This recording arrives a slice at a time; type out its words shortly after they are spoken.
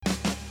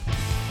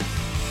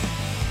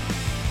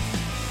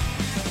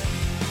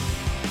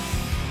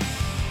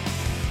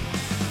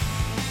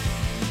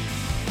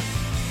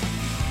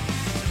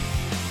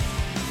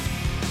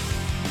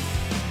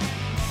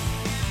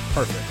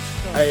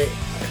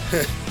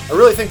Perfect. I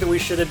really think that we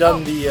should have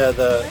done My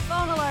the.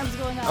 phone alarm's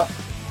going off.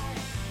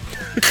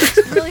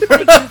 It's really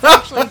funny because it's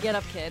actually Get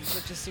Up Kids,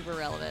 which is super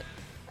relevant.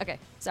 Okay,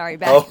 sorry,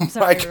 back. Oh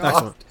sorry, my everyone.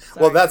 god!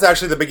 Sorry. Well, that's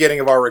actually the beginning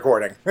of our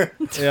recording.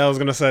 Yeah, I was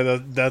gonna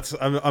say that's.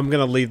 I'm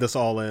gonna leave this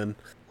all in.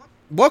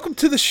 Welcome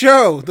to the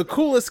show, the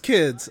coolest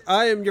kids.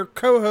 I am your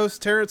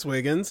co-host Terrence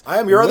Wiggins. I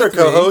am your other With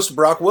me, co-host,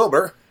 Brock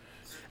Wilbur.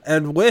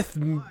 and with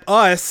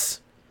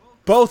us,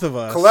 both of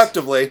us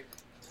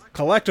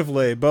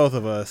Collectively, both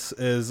of us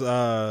is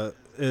a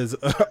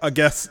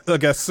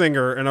guest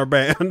singer in our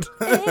band.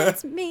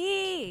 It's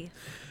me.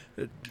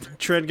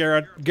 Trin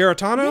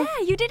Garritano.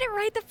 Yeah, you did it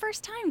right the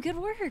first time. Good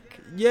work.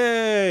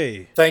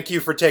 Yay! thank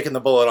you for taking the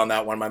bullet on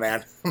that one, my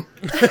man.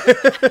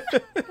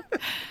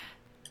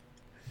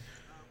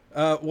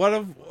 One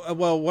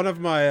of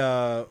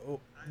my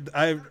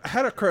I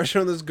had a crush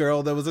on this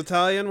girl that was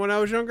Italian when I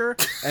was younger,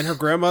 and her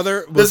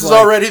grandmother was This is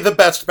already the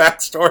best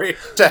backstory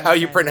to how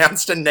you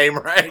pronounced a name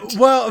right.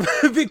 Well,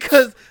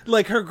 because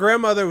like her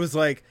grandmother was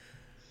like,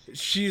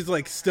 she's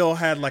like still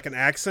had like an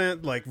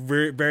accent, like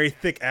very, very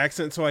thick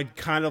accent, so I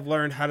kind of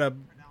learned how to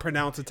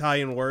pronounce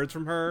Italian words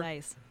from her.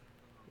 Nice.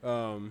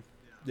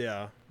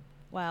 Yeah.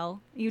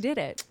 Well, you did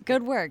it.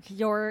 Good work.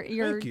 Your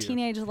Thank you.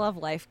 teenage love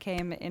life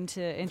came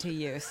into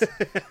use.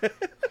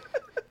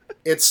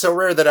 It's so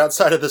rare that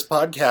outside of this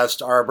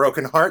podcast, our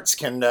broken hearts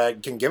can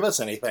give us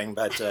anything.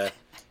 But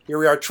here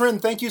we are. Trin,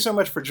 thank you so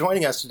much for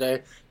joining us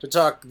today to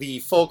talk the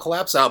Full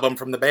Collapse album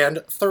from the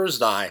band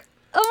Thursday.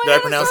 Oh my Did I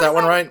God, pronounce so that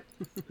one right?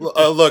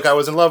 Look, I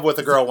was in love with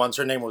a girl once.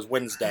 Her name was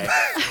Wednesday.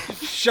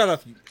 Shut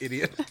up, you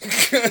idiot.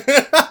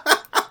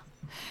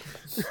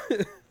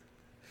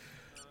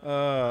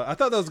 I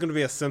thought that was going to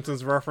be a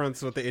Simpsons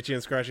reference with the Itchy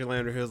and Scratchy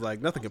Lander who was like,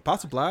 nothing could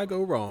possibly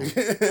go wrong.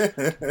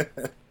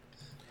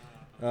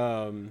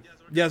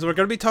 Yeah, so we're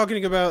going to be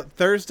talking about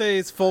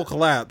Thursday's Full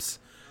Collapse,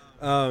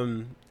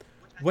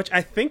 which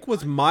I think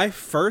was my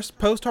first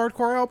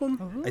post-hardcore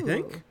album, I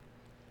think.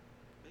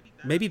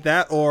 Maybe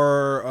that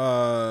or,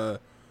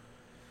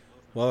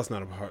 well, that's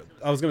not a hard.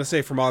 I was going to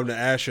say From Autumn to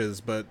Ashes,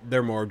 but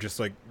they're more just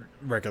like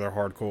regular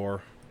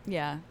hardcore.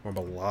 Yeah. Or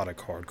melodic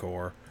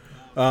hardcore.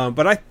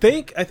 But I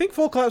think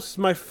Full Collapse is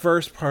my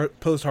first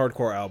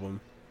post-hardcore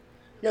album.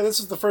 Yeah, this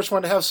is the first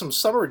one to have some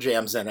summer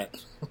jams in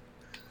it.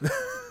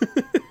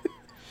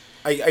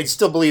 I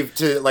still believe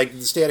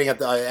Standing at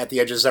the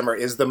Edge of Summer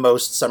is the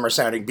most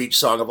summer-sounding beach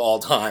song of all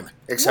time,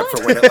 except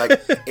for when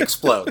it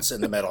explodes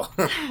in the middle.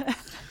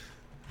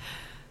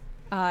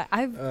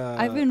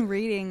 I've been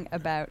reading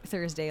about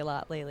Thursday a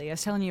lot lately. I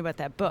was telling you about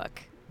that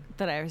book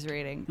that I was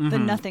reading, The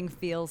Nothing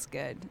Feels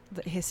Good,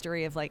 the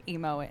history of like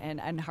emo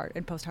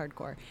and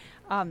post-hardcore.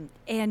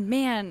 And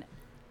man,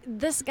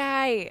 this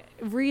guy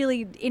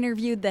really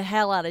interviewed the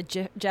hell out of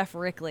Jeff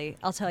Rickley.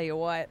 I'll tell you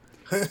what.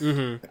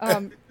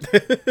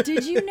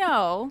 Did you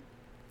know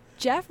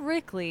Jeff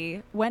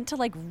Rickley went to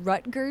like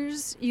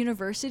Rutgers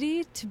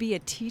University to be a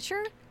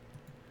teacher?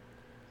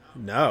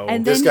 No.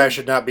 And This then guy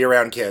should not be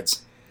around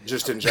kids,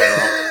 just in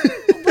general.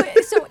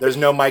 There's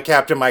no my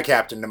captain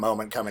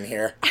moment coming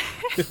here.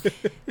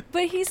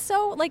 But he's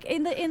so like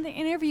in the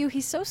interview,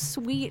 he's so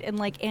sweet and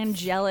like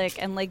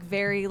angelic and like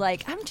very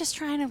like I'm just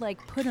trying to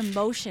like put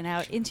emotion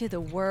out into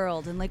the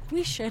world and like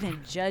we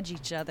shouldn't judge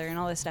each other and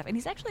all this stuff. And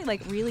he's actually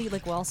like really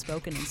like well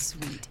spoken and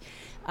sweet.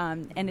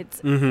 And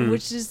it's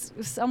which is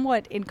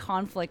somewhat in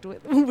conflict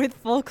with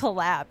Full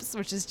Collapse,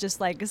 which is just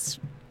like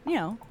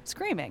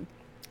screaming.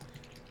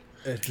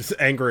 It's just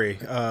angry,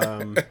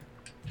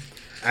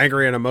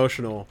 angry and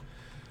emotional.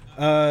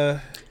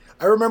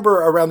 I remember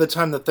around the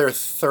time that their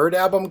third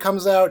album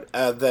comes out,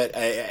 I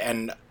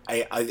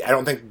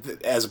don't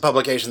think as a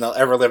publication they'll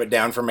ever live it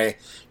down for me.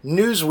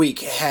 Newsweek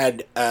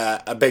had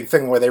a big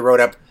thing where they wrote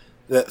up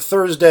that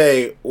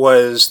Thursday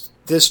was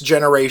this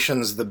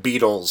generation's The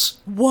Beatles.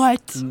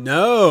 What?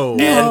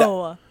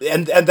 No.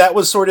 And that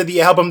was sort of the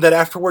album that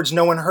afterwards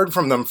no one heard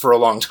from them for a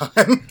long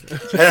time.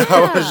 And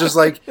I was just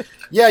like,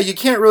 yeah, you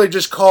can't really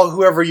just call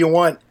whoever you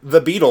want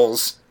The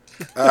Beatles.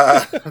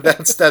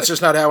 That's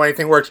just not how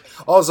anything works.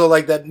 Also,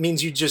 like, that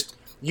means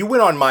you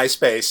went on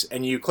MySpace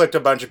and you clicked a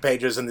bunch of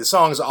pages and the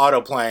songs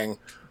auto-playing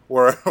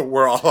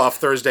were all off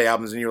Thursday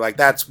albums and you're like,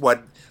 that's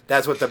what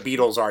the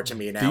Beatles are to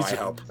me now, I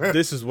hope.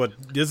 This is what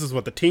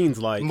the teens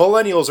like.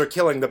 Millennials are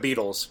killing the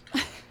Beatles.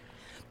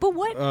 But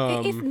what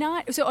if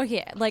not? So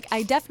okay, like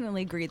I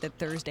definitely agree that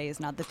Thursday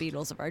is not the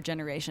Beatles of our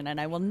generation, and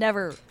I will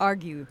never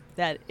argue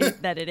that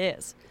it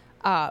is.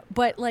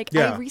 But like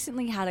I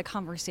recently had a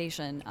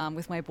conversation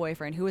with my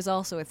boyfriend, who is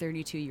also a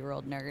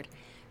 32-year-old nerd,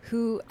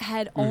 who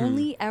had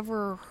only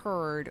ever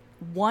heard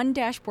one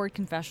Dashboard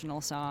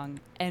Confessional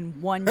song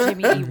and one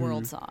Jimmy Eat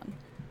World song.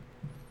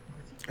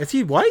 Is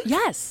he white?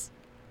 Yes.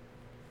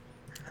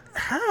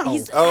 How?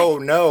 Oh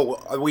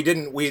no, we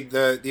didn't.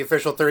 The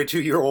official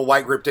 32-year-old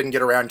white group didn't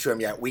get around to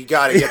him yet. We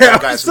got to get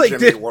that guy from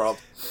Jimmy Eat World.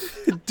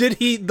 Did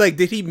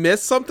he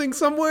miss something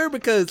somewhere?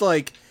 Because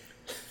like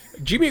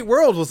Jimmy Eat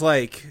World was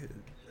like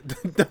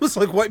That was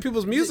like white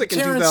people's music in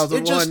Terrence,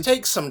 2001. it just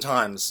takes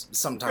sometimes.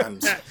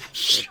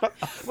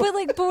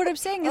 But what I'm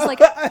saying is,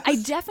 like, I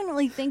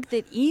definitely think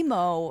that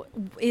emo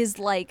is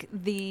like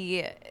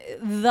the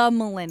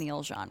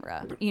millennial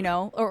genre, you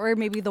know, or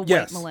maybe the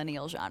white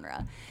millennial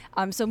genre.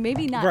 So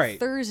maybe not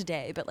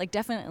Thursday, but like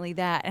definitely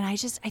that. And I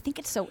think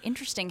it's so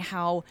interesting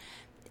how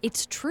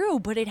it's true,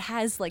 but it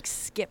has like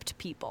skipped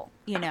people,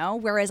 you know?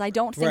 Whereas I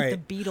don't think the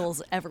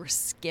Beatles ever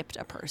skipped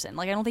a person.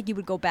 Like, I don't think you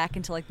would go back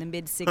into like the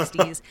mid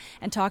 60s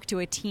and talk to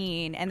a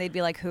teen and they'd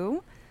be like,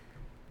 who?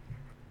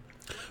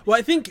 Well,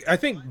 I think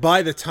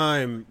by the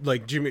time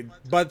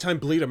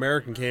Bleed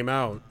American came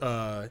out,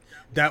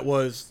 that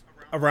was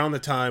around the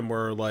time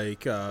where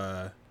like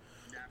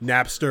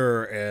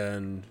Napster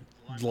and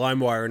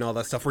LimeWire and all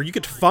that stuff, where you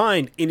could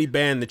find any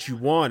band that you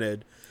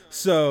wanted.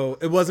 So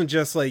it wasn't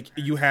just like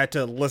you had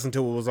to listen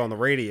to what was on the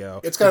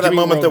radio. It's kind of that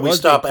moment that we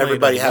stop.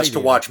 Everybody has to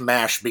watch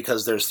MASH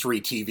because there's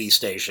 3 TV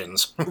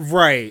stations.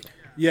 Right.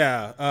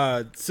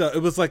 Yeah. So it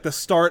was like the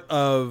start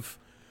of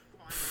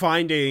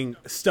finding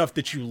stuff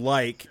that you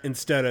like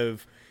instead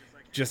of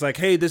just like,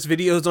 hey, this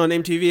video's on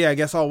MTV. I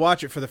guess I'll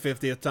watch it for the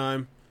 50th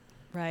time.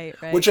 Right.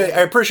 Which I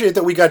appreciate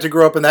that we got to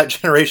grow up in that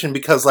generation,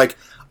 because like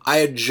I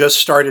had just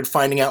started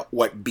finding out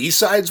what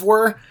B-sides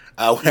were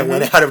when I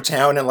went out of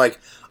town, and like,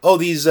 oh,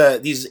 these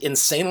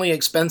insanely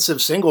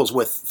expensive singles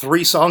with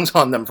 3 songs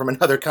on them from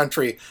another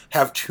country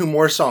have 2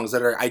 more songs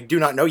that I do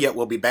not know yet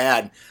will be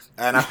bad.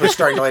 And I was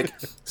starting to like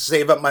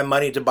save up my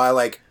money to buy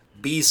like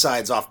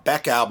B-sides off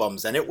Beck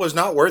albums, and it was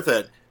not worth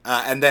it.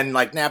 And then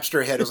like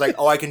Napster hit, it was like,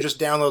 oh, I can just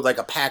download like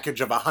a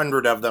package of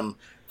 100 of them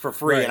for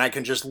free, and I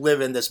can just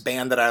live in this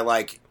band that I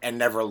like and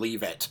never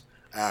leave it.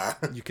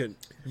 You can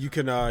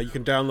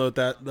download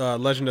that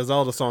Legend of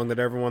Zelda song that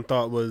everyone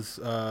thought was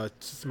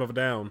System of a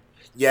Down.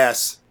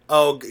 Yes.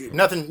 Oh,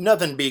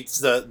 nothing beats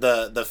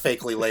the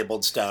fakely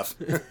labeled stuff.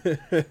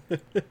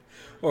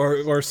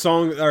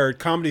 or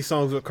comedy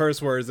songs with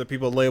curse words that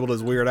people labeled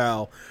as Weird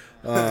Al.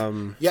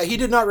 Yeah, he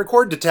did not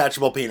record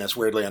Detachable Penis,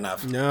 weirdly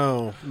enough.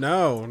 No,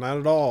 not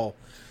at all.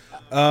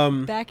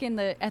 Back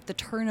at the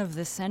turn of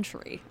the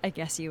century, I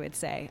guess you would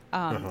say.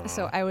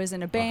 So I was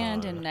in a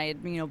band, and I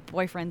had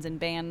boyfriends in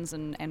bands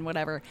and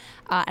whatever.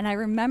 And I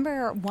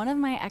remember one of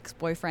my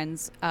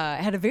ex-boyfriends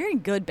had a very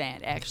good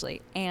band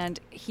actually, and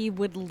he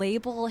would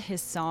label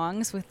his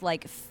songs with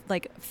like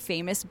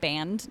famous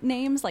band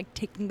names, like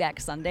Taking Back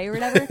Sunday or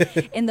whatever,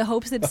 in the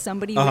hopes that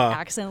somebody would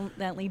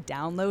accidentally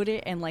download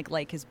it and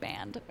like his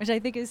band, which I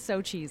think is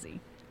so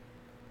cheesy.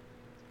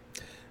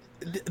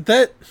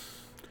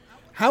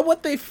 How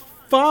would they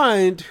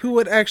find who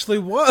it actually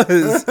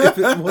was if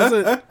it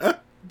wasn't?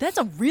 That's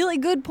a really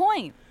good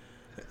point.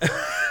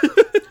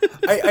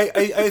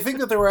 I think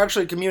that there were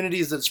actually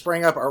communities that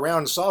sprang up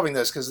around solving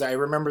this, because I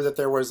remember that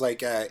there was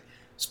like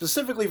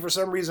specifically for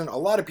some reason a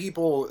lot of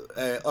people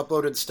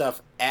uploaded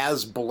stuff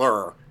as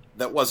Blur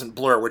that wasn't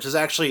Blur, which is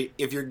actually,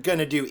 if you're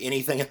gonna do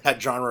anything in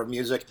that genre of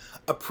music,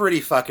 a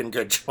pretty fucking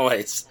good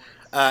choice.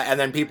 And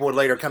then people would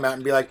later come out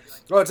and be like,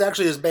 oh, it's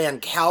actually this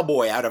band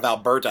Cowboy out of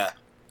Alberta.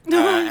 And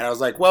I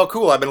was like, well,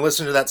 cool, I've been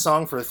listening to that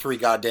song for 3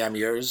 goddamn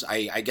years.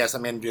 I guess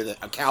I'm into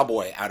a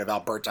cowboy out of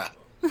Alberta.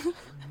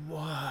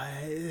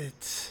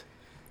 What?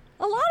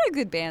 A lot of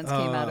good bands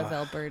came out of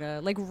Alberta,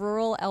 like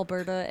rural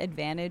Alberta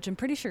Advantage. I'm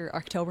pretty sure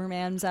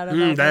Octoberman's out of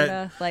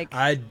Alberta.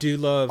 I do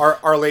love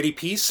Our Lady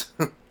Peace.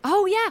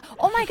 Oh yeah!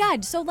 Oh my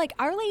God! So like,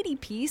 Our Lady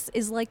Peace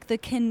is like the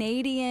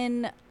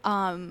Canadian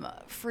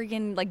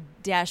friggin' like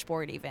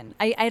Dashboard. Even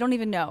I don't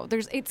even know.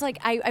 It's like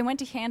I went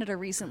to Canada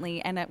recently,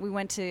 and we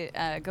went to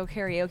go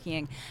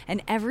karaokeing,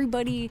 and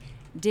everybody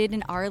did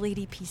an Our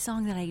Lady Peace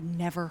song that I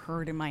never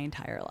heard in my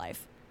entire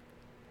life.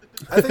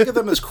 I think of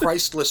them as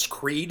Christless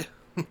Creed.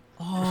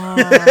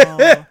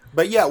 Oh.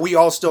 But yeah, we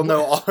all still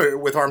know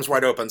With Arms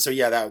Wide Open, so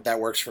yeah, that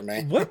works for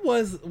me. What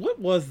was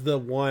the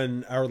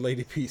one Our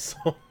Lady Peace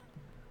song?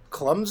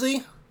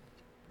 Clumsy?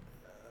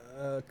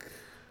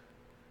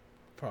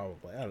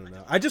 Probably. I don't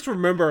know. I just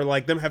remember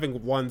like them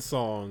having one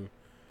song.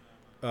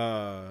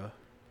 I'm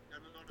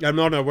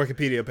on a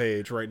Wikipedia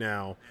page right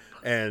now,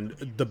 and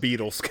the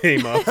Beatles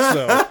came up.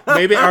 So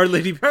maybe Our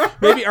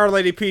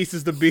Lady Peace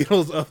is the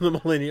Beatles of the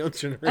millennial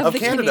generation. Of the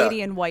Canada.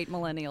 Canadian white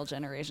millennial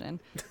generation.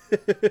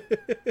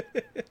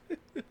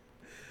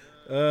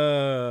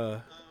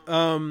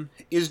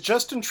 Is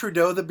Justin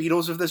Trudeau the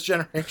Beatles of this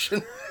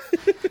generation?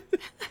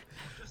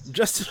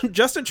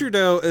 Justin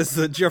Trudeau is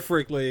the Jeff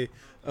Wrigley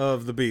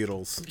of the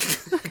Beatles.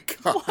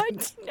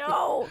 What?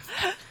 No.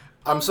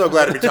 I'm so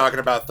glad to be talking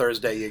about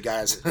Thursday, you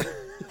guys.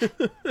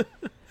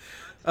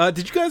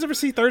 Did you guys ever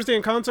see Thursday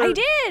in concert? I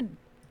did.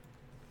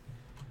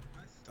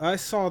 I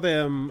saw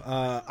them.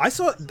 I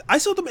saw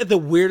them at the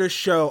weirdest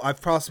show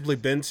I've possibly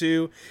been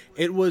to.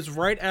 It was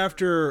right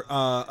after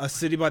A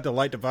City by the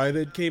Light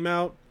Divided came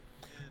out,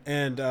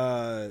 and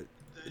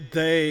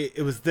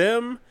it was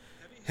them,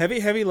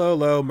 Heavy, Low,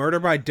 Low, Murder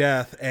by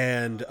Death,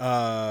 and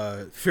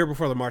Fear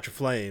Before the March of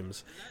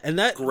Flames. And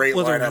that Great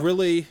was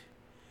lineup.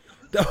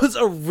 that was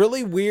a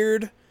really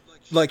weird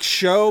like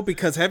show,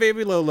 because Heavy,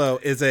 Low, Low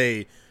is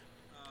a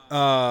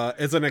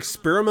is an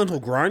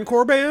experimental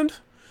grindcore band.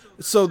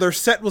 So their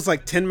set was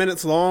like 10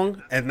 minutes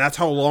long, and that's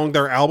how long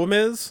their album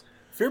is.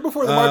 Fear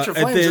Before the March of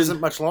Flames then, isn't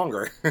much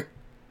longer.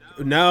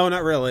 No,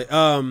 not really.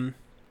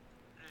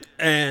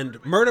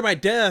 And Murder by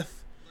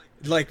Death,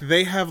 like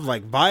they have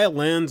like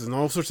violins and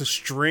all sorts of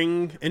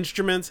string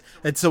instruments,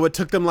 and so it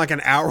took them like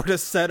an hour to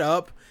set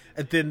up,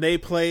 and then they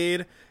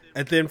played,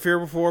 and then Fear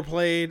Before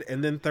played,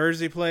 and then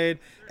Thursday played,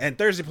 and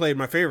Thursday played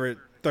my favorite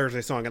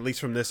Thursday song, at least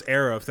from this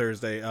era of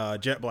Thursday,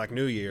 Jet Black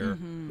New Year,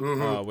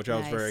 which I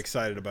was very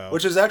excited about.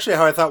 Which is actually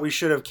how I thought we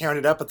should have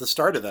counted up at the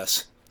start of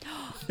this.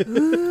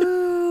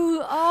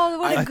 Ooh, oh,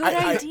 what a good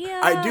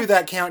idea. I do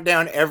that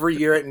countdown every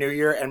year at New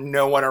Year, and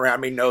no one around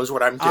me knows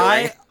what I'm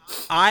doing.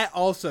 I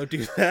also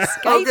do that.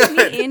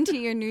 Skype me into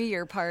your New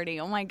Year party.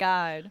 Oh my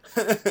God.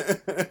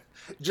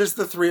 Just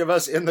the three of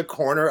us in the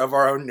corner of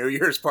our own New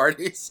Year's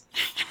parties.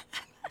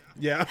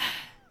 Yeah.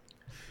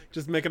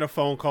 Just making a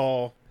phone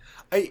call,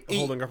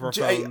 holding up our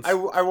phones. I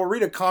will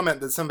read a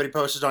comment that somebody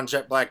posted on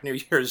Jet Black New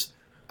Year's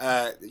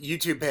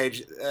YouTube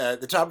page.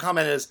 The top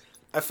comment is,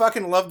 I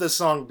fucking love this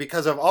song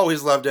because I've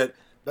always loved it,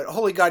 but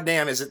holy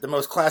goddamn is it the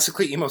most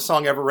classically emo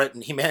song ever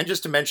written. He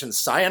manages to mention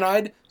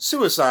cyanide,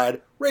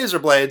 suicide, razor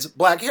blades,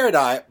 black hair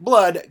dye,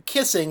 blood,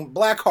 kissing,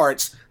 black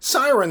hearts,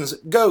 sirens,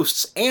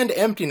 ghosts, and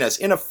emptiness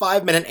in a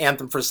 5-minute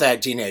anthem for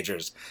sad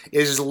teenagers.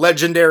 It is a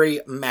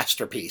legendary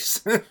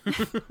masterpiece.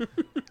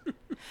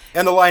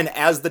 And the line,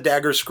 as the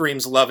dagger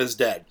screams, love is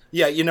dead.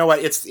 Yeah, you know what?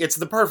 It's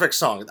the perfect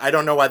song. I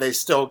don't know why they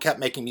still kept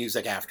making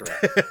music after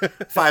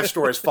it. 5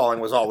 Stories Falling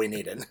was all we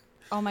needed.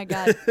 Oh my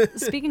God.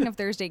 Speaking of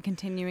Thursday,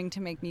 continuing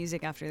to make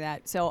music after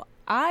that. So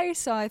I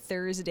saw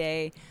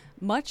Thursday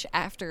much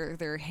after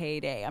their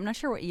heyday. I'm not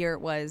sure what year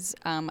it was.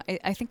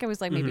 I think I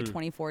was like maybe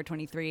 24,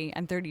 23.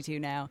 I'm 32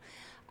 now.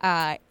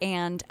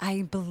 And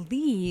I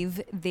believe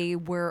they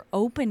were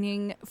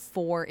opening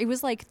for, it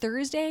was like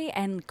Thursday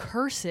and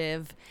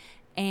Cursive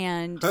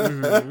and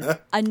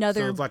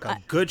another. Sounds like a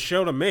good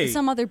show to me.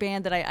 Some other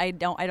band that I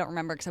don't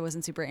remember because I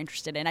wasn't super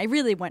interested in. I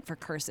really went for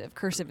Cursive.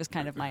 Cursive is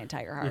kind of my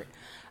entire heart.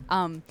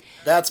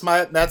 That's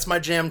my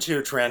jam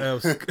too, Trin.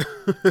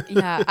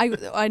 Yeah,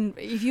 I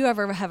if you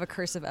ever have a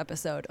Cursive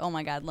episode, oh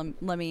my God,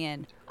 let me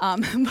in.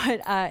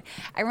 But I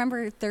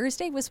remember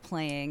Thursday was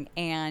playing,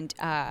 and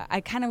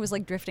I kind of was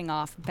like drifting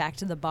off back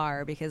to the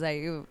bar because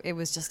it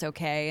was just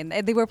okay, and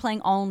they were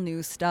playing all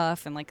new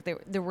stuff, and like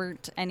there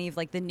weren't any of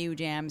like the new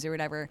jams or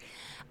whatever.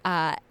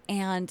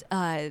 And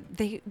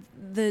the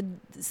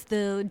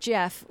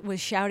Jeff was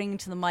shouting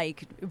into the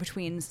mic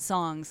between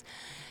songs.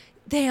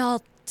 They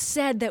all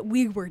said that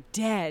we were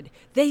dead.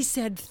 They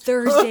said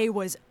Thursday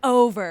was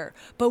over,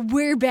 but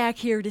we're back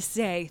here to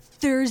say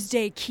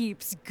Thursday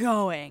keeps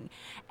going.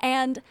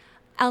 And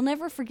I'll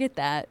never forget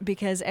that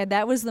because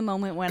that was the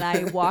moment when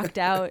I walked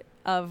out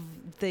of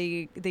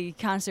the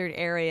concert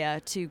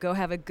area to go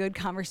have a good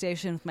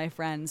conversation with my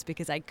friends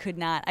because I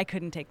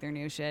couldn't take their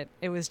new shit.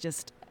 It was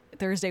just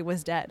Thursday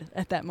was dead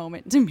at that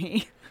moment to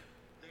me.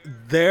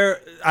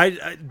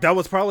 That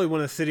was probably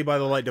when A City by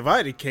the Light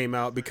Divided came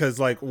out because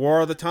like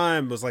War of the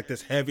Time was like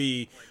this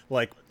heavy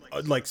like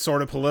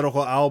sort of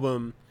political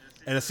album,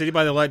 and A City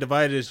by the Light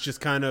Divided is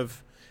just kind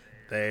of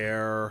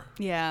there.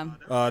 Yeah.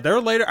 Their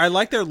later, I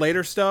like their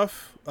later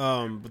stuff.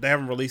 But they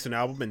haven't released an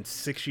album in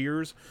 6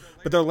 years.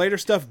 But their later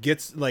stuff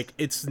gets like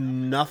it's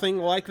nothing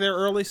like their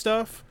early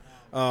stuff.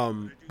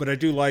 But I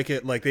do like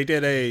it. Like they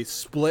did a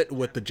split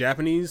with the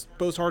Japanese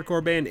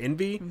post-hardcore band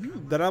Envy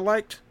that I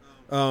liked.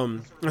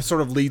 It sort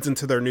of leads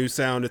into their new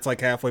sound. It's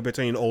like halfway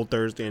between Old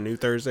Thursday and New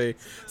Thursday.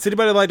 City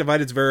by the Light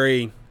Divided is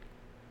very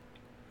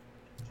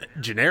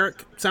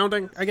generic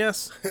sounding, I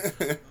guess.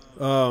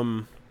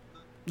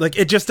 Like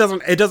it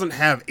doesn't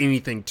have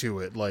anything to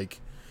it. Like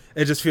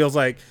it just feels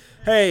like,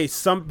 hey, it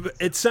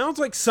sounds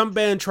like some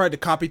band tried to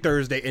copy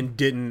Thursday and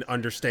didn't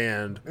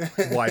understand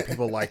why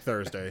people like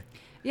Thursday.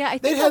 Yeah, I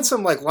think they had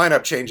some like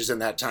lineup changes in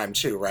that time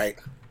too, right?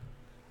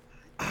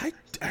 I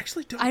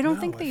actually don't. I don't know.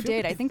 think they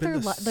did. I think their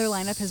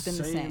lineup has been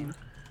the same.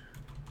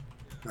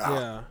 Oh.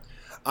 Yeah.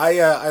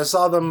 I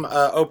saw them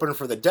open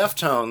for the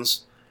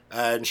Deftones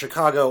in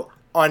Chicago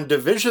on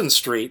Division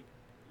Street.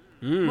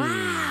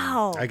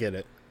 Wow. I get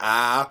it.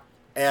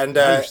 And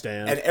I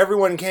understand. And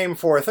everyone came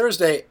for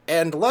Thursday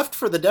and left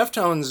for the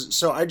Deftones,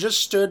 so I just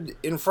stood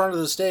in front of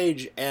the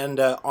stage, and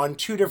on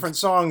 2 different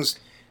songs,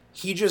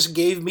 he just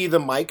gave me the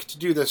mic to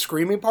do the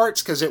screaming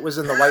parts, because it was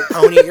in the White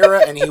Pony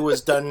era, and he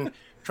was done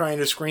trying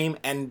to scream,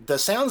 and the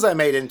sounds I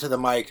made into the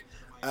mic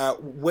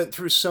went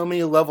through so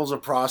many levels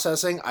of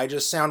processing. I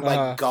just sound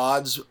like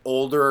God's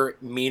older,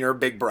 meaner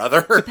big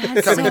brother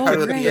coming out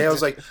of the PA. I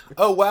was like,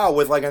 oh wow,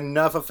 with like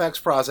enough effects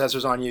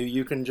processors on you,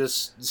 you can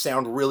just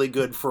sound really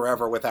good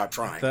forever without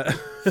trying.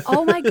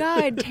 Oh my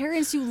God,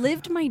 Terrence, you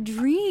lived my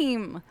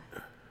dream.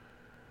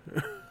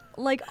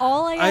 Like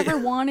all I ever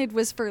wanted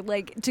was for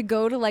like to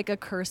go to like a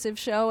Cursive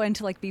show and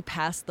to like be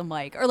past the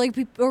mic, or like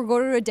or go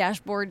to a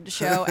Dashboard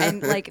show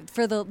and like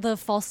for the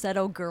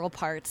falsetto girl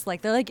parts,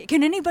 like they're like,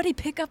 can anybody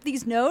pick up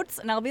these notes?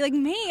 And I'll be like,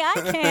 me,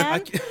 I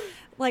can.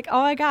 Like,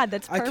 oh my God,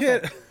 that's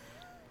perfect.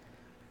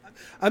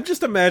 I'm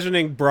just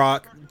imagining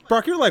Brock.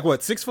 Brock, you're like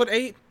what,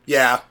 6'8"?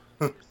 Yeah.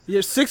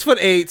 You're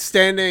 6'8",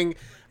 standing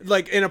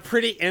like in a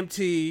pretty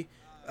empty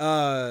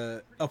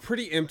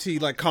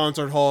like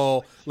concert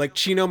hall, like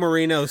Chino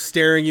Marino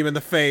staring you in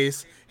the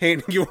face,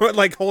 handing you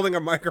like holding a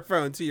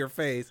microphone to your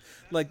face.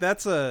 Like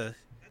that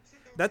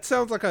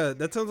sounds like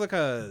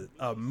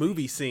a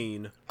movie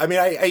scene. I mean,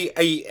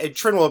 I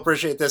Trin will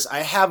appreciate this. I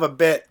have a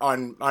bit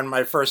on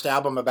my first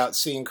album about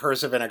seeing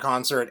Cursive in a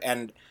concert,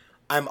 and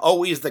I'm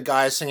always the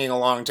guy singing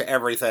along to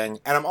everything,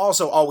 and I'm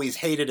also always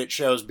hated at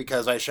shows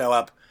because I show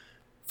up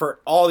for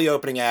all the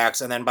opening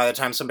acts, and then by the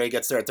time somebody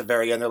gets there at the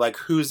very end, they're like,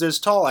 who's this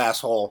tall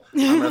asshole?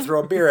 I'm going to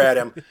throw a beer at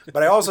him.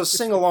 But I also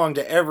sing along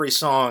to every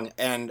song,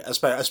 and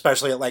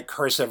especially at like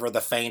Cursive or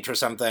The Faint or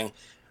something.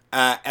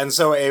 And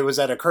so it was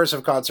at a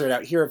Cursive concert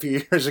out here a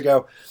few years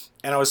ago,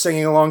 and I was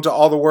singing along to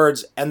all the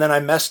words, and then I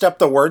messed up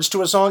the words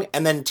to a song,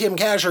 and then Tim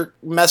Kasher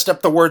messed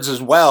up the words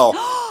as well.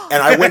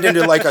 And I went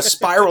into like a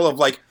spiral of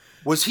like,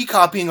 was he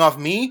copying off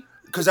me?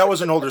 Because that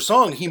was an older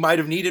song, he might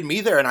have needed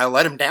me there, and I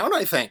let him down,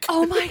 I think.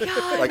 Oh my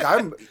god!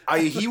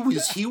 Like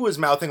he was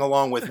mouthing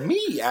along with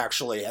me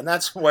actually, and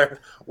that's why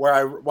I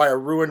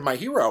ruined my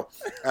hero.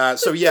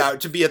 So yeah,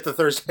 to be at the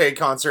Thursday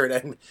concert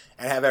and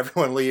have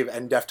everyone leave,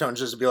 and Deftones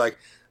just be like,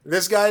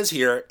 this guy's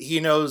here, he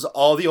knows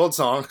all the old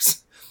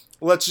songs.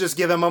 Let's just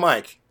give him a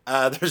mic.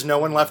 There's no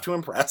one left to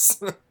impress.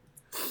 That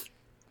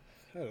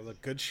was a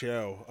good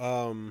show.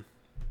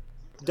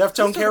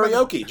 Deftone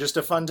karaoke, just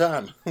a fun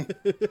time.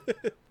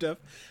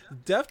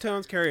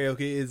 Deftones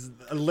karaoke is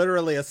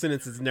literally a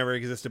sentence that's never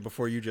existed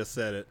before you just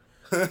said it.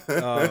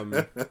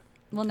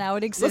 Well, now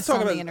it exists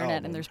on the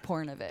internet, and there's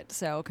porn of it.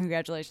 So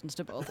congratulations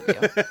to both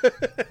of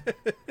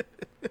you.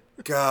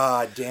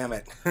 God damn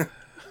it.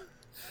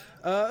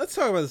 Let's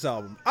talk about this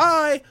album.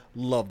 I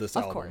love this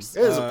album. Of course.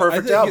 It is a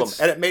perfect album,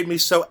 and it made me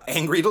so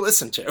angry to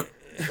listen to.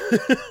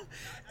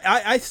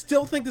 I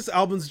still think this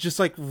album's just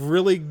like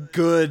really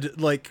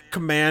good, like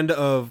command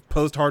of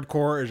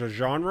post-hardcore as a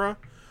genre,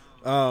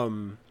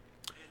 and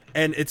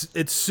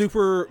it's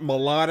super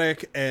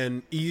melodic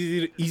and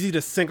easy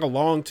to sing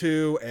along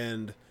to,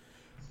 and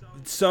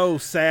so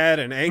sad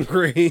and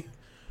angry,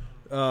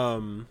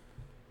 and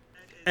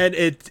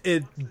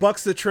it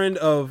bucks the trend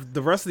of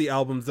the rest of the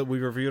albums that we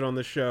reviewed on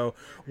the show,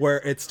 where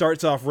it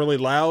starts off really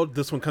loud.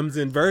 This one comes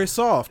in very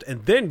soft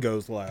and then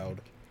goes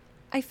loud.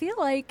 I feel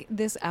like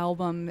this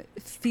album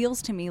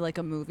feels to me like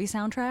a movie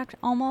soundtrack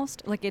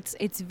almost. Like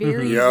it's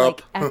very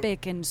like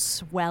epic and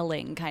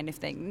swelling kind of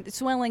thing.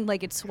 Swelling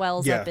like it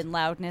swells up in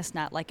loudness,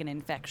 not like an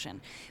infection.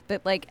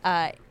 But like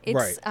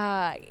it's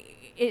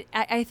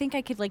I think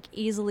I could like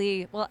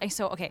easily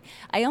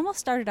I almost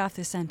started off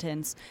this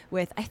sentence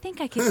with I think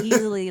I could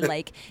easily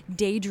like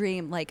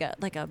daydream like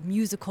a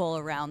musical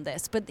around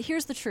this. But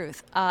here's the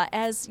truth.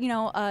 As you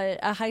know,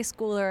 a high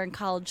schooler and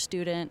college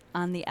student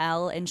on the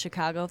L in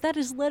Chicago, that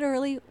is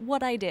literally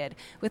what I did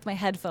with my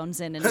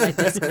headphones in and my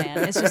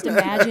Discman. It's just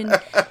imagine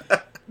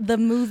the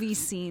movie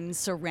scenes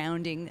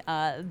surrounding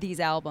these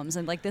albums,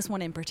 and like this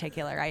one in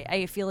particular.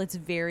 I feel it's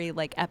very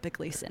like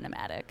epically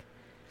cinematic.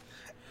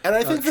 And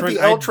I think that the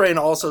L Train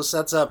also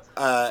sets up.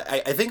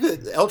 I think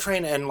that L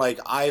Train and like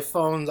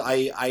iPhones,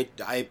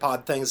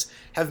 iPod things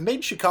have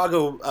made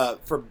Chicago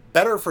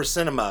better for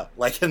cinema,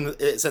 like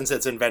since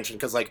its invention.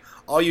 Because like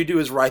all you do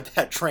is ride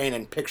that train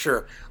and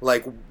picture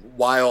like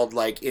wild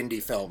like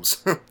indie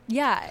films.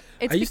 Yeah,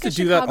 I used to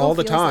do that all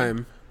the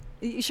time.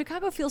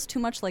 Chicago feels too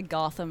much like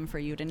Gotham for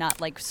you to not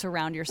like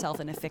surround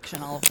yourself in a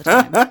fiction all of the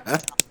time.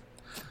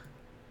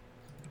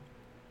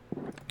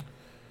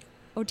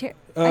 Oh,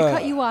 I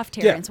cut you off,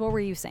 Terrence. Yeah. What were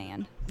you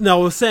saying? No,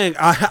 I was saying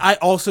I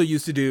also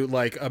used to do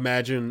like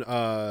imagine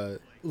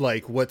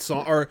like what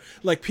song or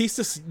like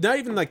piece not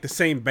even like the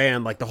same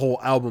band like the whole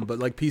album, but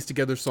like piece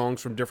together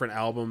songs from different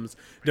albums,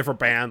 different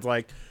bands.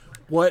 Like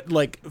what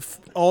like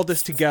all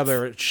this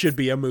together should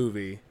be a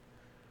movie.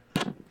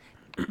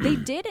 They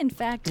did, in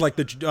fact. Like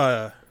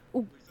the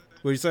what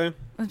are you saying?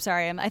 I'm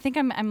sorry. I think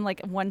I'm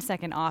like 1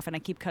 second off, and I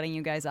keep cutting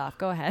you guys off.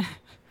 Go ahead.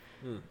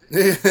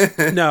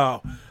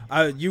 No,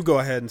 you go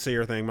ahead and say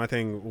your thing. My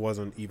thing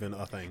wasn't even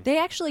a thing. They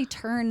actually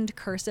turned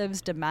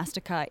Cursive's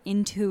Domestica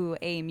into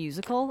a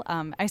musical.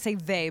 I say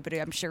they, but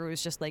I'm sure it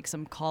was just like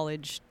some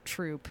college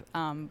troupe.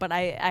 But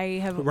I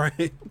have...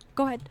 Right.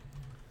 Go ahead.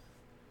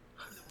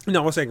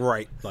 No, I was saying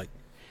right. Like,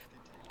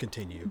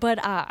 continue. But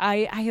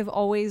I have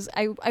always...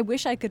 I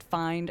wish I could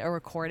find a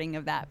recording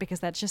of that,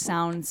 because that just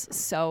sounds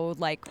so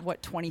like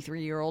what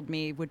 23-year-old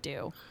me would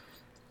do.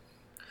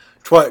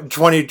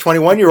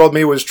 21-year-old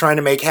me was trying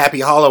to make Happy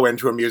Hollow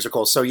into a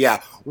musical. So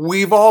yeah,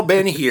 we've all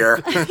been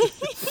here.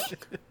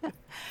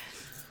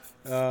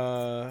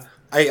 I'm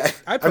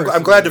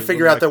glad to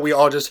figure out that we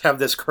all just have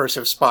this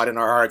Cursive spot in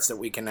our hearts that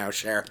we can now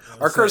share.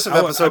 Our Cursive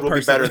episode will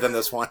be better than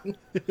this one.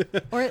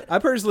 I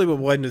personally would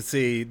want to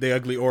see The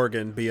Ugly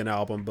Organ be an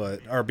album,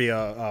 or be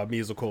a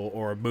musical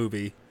or a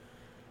movie.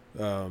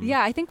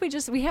 Yeah, I think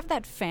we have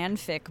that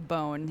fanfic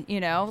bone, you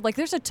know? Like,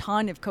 there's a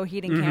ton of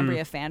Coheed and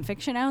Cambria fan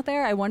fiction out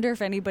there. I wonder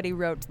if anybody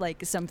wrote,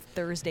 like, some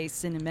Thursday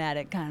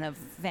cinematic kind of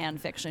fan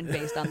fiction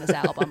based on this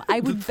album. I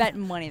would bet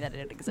money that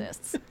it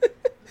exists.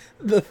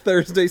 The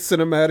Thursday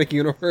cinematic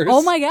universe.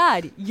 Oh my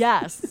god,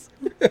 yes.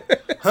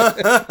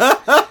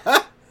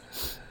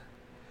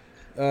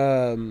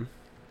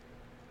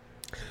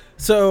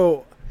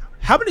 So,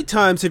 how many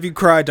times have you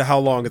cried to How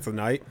Long Is the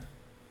Night?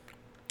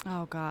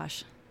 Oh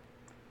gosh.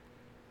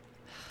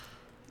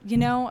 You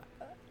know,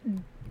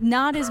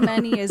 not as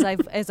many as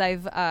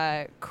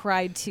I've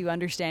cried to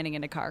Understanding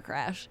in a Car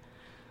Crash.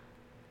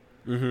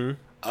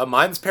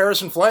 Mine's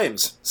Paris in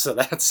Flames, so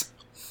that's...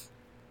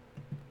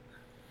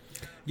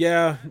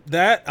 Yeah,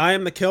 that, I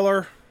Am the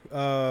Killer.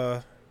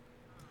 I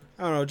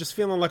don't know, just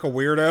feeling like a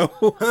weirdo.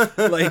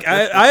 Like,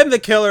 I Am the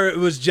Killer,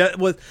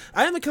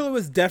 I Am the Killer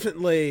was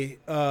definitely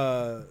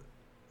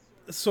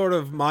sort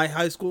of my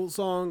high school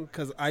song,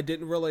 because I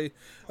didn't really,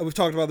 we've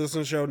talked about this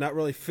on the show, not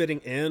really fitting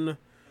in,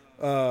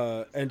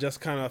 and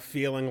just kind of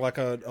feeling like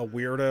a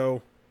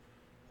weirdo.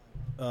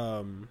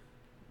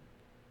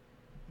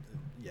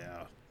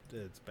 Yeah,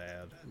 it's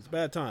bad. It's a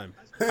bad time.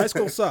 High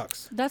school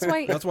sucks. That's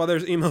why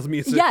There's emo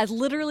music. Yeah,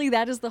 literally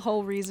that is the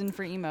whole reason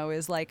for emo,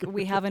 is like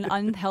we have an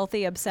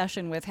unhealthy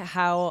obsession with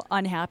how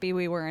unhappy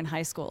we were in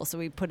high school, so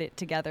we put it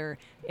together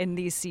in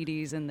these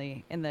CDs in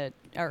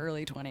our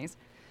early 20s.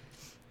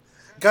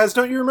 Guys,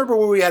 don't you remember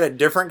when we had a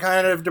different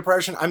kind of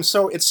depression?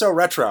 It's so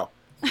retro.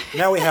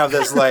 Now we have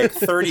this, like,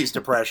 30s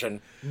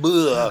depression.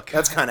 Ugh,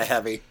 that's kind of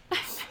heavy.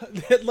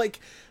 Like,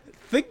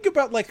 think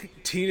about, like,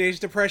 teenage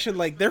depression.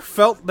 Like, there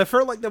felt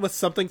like there was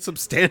something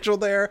substantial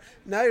there.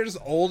 Now you're just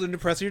old and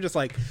depressed. You're just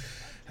like,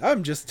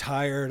 I'm just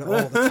tired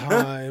all the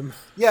time.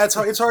 Yeah, it's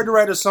hard to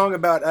write a song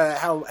about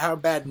how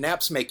bad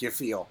naps make you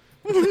feel.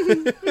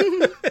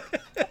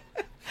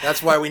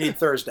 That's why we need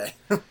Thursday.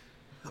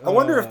 I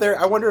wonder if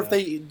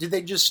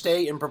they just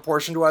stay in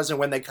proportion to us, and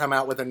when they come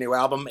out with a new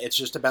album, it's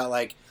just about,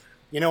 like,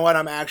 you know what,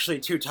 I'm actually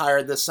too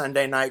tired this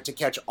Sunday night to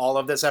catch all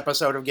of this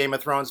episode of Game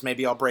of Thrones.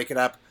 Maybe I'll break it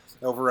up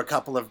over a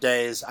couple of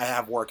days. I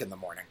have work in the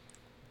morning.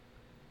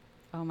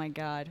 Oh my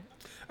god.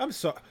 I'm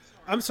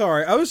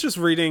sorry. I was just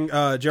reading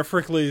Jeff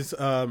Rickley's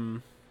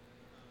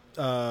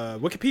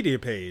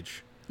Wikipedia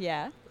page.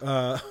 Yeah.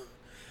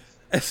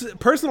 His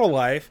personal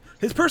life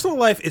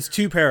is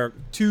two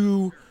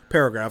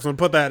paragraphs. I'm going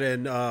to put that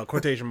in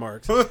quotation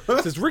marks.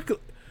 It says,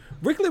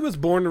 Rickley was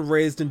born and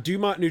raised in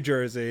Dumont, New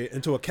Jersey,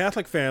 into a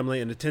Catholic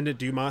family and attended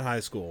Dumont High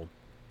School,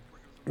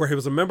 where he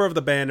was a member of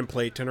the band and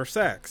played tenor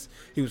sax.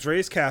 He was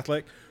raised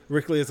Catholic.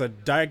 Rickley is a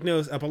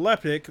diagnosed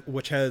epileptic,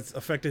 which has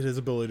affected his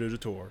ability to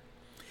tour.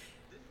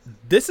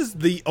 This is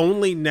the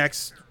only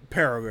next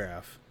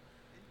paragraph.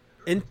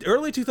 In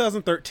early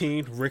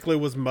 2013, Rickley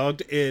was mugged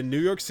in New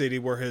York City,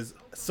 where his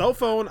cell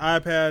phone,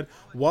 iPad,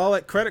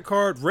 wallet, credit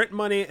card, rent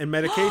money, and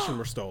medication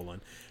were stolen.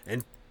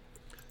 And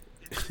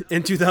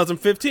in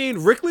 2015,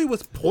 Rickley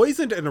was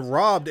poisoned and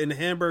robbed in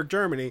Hamburg,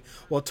 Germany,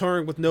 while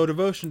touring with No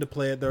Devotion to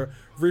play at the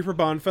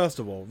Reeperbahn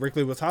Festival.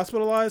 Rickley was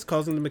hospitalized,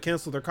 causing them to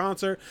cancel their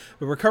concert,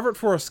 but recovered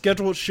for a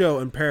scheduled show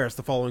in Paris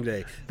the following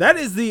day. That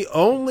is the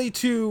only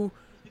two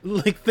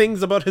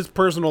things about his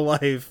personal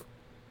life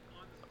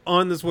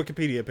on this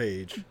Wikipedia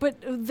page. But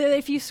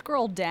if you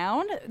scroll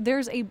down,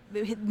 there's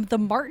the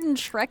Martin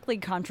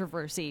Shkreli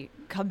controversy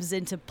comes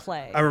into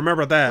play. I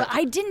remember that. But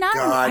I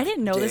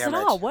didn't know this at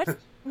all.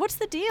 What's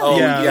the deal? Oh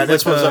yeah,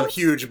 this was a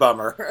huge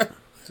bummer.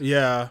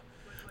 Yeah.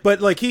 But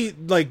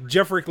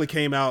Jeff Rickley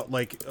came out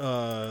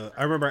I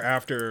remember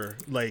after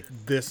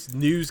this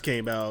news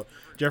came out,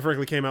 Jeff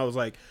Rickley came out and was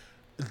like,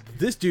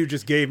 this dude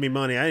just gave me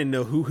money. I didn't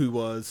know who he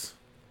was.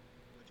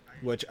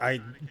 Which I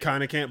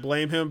kind of can't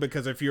blame him,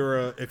 because if you're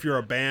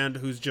a band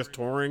who's just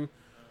touring,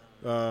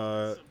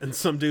 and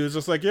some dude's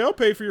just like, yeah, I'll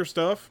pay for your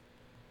stuff.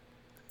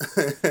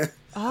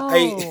 Wow.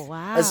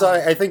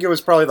 I think it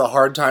was probably the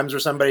Hard Times where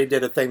somebody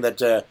did a thing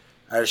that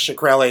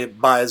Shkreli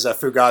buys a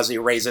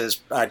Fugazi, raises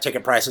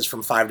ticket prices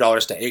from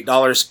 $5 to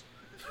 $8.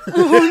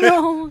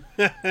 Oh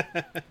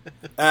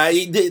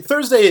no!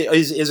 Thursday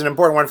is an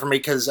important one for me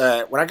because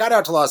when I got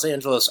out to Los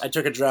Angeles, I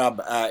took a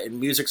job in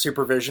music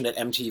supervision at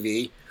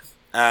MTV.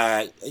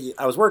 I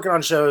was working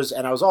on shows,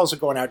 and I was also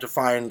going out to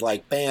find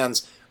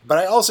bands, but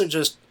I also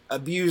just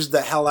abused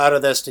the hell out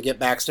of this to get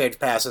backstage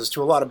passes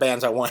to a lot of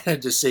bands I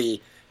wanted to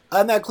see,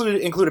 and that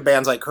included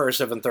bands like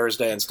Cursive and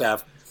Thursday and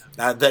stuff.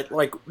 That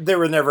they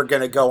were never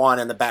going to go on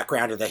in the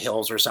background of the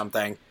Hills or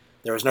something.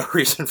 There was no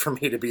reason for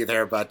me to be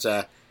there, but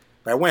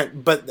I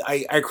went. But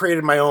I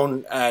created my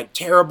own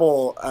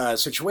terrible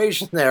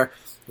situation there,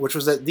 which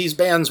was that these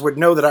bands would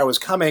know that I was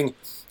coming,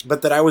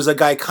 but that I was a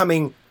guy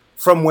coming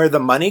from where the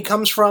money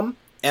comes from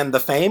and the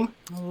fame.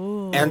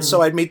 Ooh. And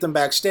so I'd meet them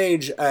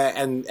backstage,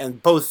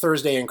 and both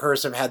Thursday and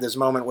Cursive had this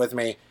moment with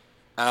me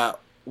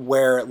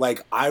where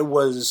I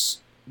was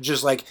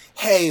just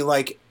hey,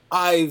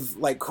 I've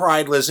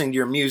cried listening to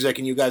your music,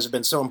 and you guys have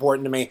been so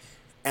important to me.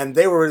 And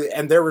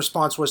their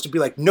response was to be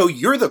no,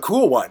 you're the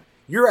cool one.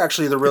 You're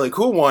actually the really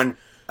cool one.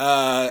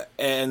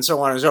 and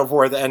so on and so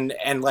forth,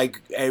 and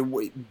like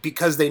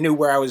because they knew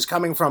where I was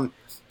coming from,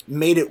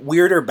 made it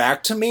weirder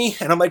back to me,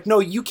 and I'm like, no,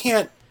 you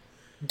can't.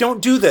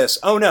 Don't do this.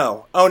 Oh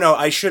no,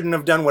 I shouldn't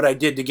have done what I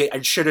did to get.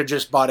 I should have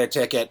just bought a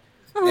ticket.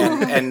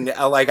 And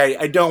like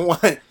I don't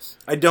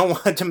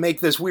want to make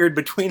this weird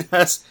between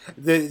us.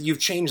 You've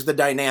changed the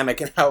dynamic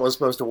and how it was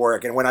supposed to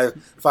work. And when I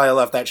finally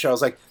left that show, I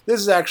was like, this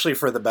is actually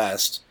for the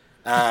best.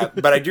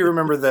 But I do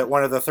remember that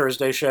one of the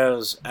Thursday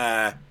shows,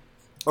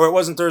 or it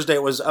wasn't Thursday,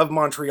 it was of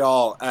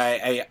Montreal.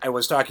 I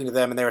was talking to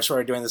them and they were sort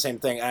of doing the same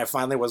thing. And I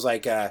finally was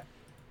like, I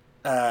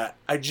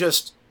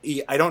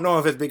don't know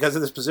if it's because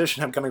of this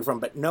position I'm coming from,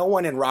 but no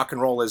one in rock and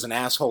roll is an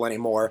asshole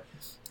anymore.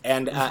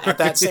 And at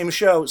that same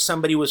show,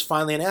 somebody was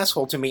finally an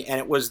asshole to me, and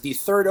it was the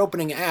third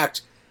opening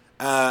act,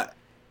 a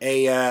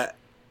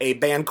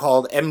band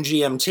called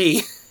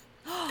MGMT,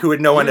 who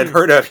no one had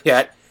heard of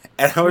yet.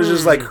 And I was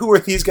just like, who are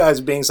these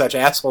guys being such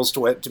assholes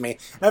to me?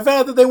 And I found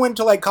out that they went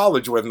to like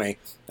college with me.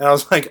 And I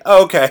was like,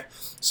 oh, okay.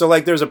 So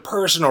like there's a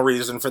personal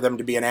reason for them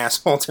to be an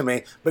asshole to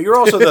me. But you're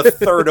also the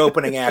third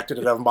opening act at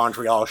a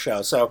Montreal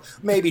show. So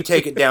maybe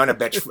take it down a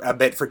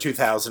bit for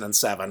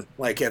 2007.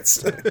 Like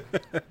it's...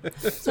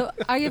 So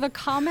I have a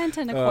comment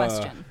and a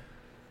question.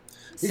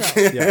 So,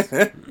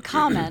 Yes.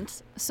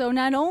 comment. So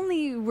not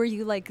only were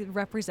you like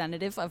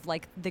representative of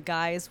like the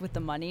guys with the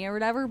money or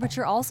whatever, but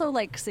you're also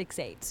like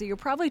 6'8". So you're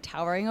probably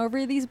towering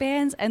over these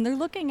bands and they're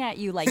looking at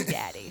you like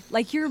daddy.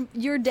 Like you're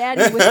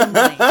daddy with the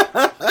money.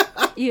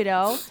 You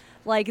know?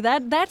 Like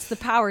that's the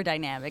power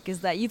dynamic, is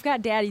that you've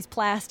got daddy's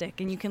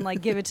plastic and you can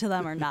like give it to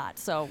them or not.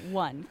 So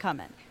one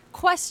comment.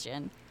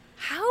 Question.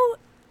 How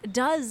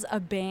does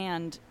a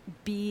band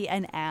be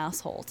an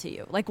asshole to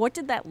you? Like what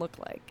did that look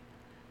like?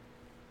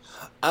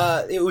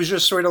 It was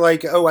just sort of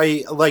like,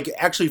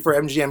 actually for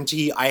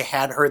MGMT, I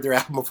had heard their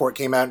album before it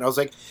came out, and I was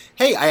like,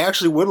 hey, I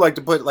actually would like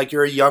to put, like,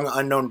 you're a young,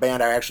 unknown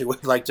band, I actually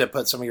would like to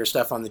put some of your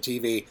stuff on the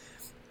TV,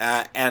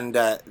 and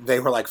they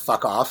were like,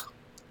 fuck off.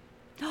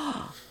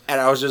 And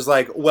I was just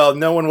like, well,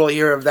 no one will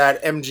hear of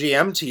that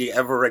MGMT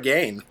ever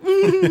again.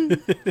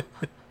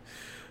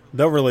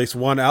 They'll release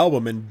one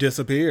album and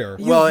disappear.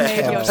 Well,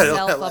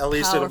 yourself at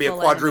least it'll be a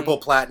quadruple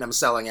platinum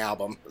selling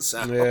album.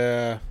 So.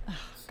 Yeah. Oh,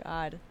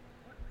 God.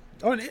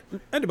 Oh, and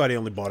anybody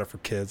only bought it for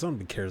kids.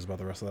 Nobody cares about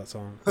the rest of that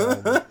song.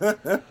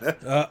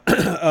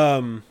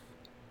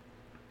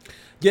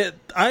 Yeah,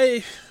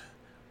 I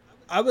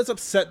was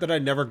upset that I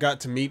never got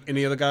to meet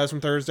any of the guys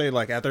from Thursday,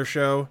 like at their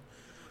show,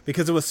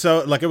 because it was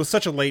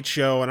such a late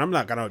show, and I'm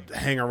not gonna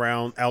hang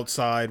around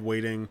outside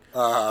waiting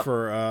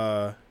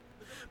for.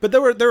 But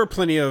there were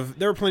plenty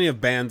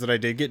of bands that I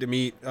did get to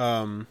meet,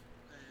 and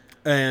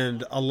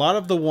a lot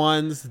of the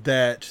ones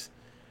that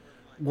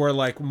were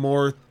like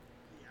more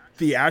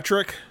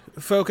theatric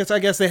focus, I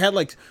guess. They had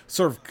like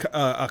sort of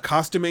a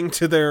costuming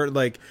to their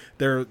like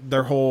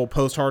their whole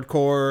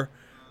post-hardcore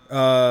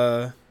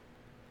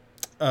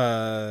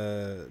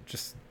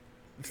just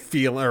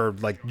feel, or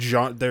like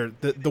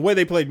the way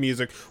they played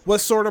music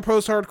was sort of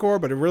post-hardcore,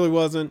 but it really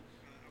wasn't.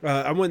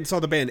 I went and saw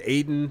the band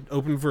Aiden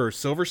open for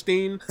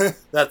Silverstein.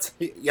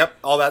 Yep,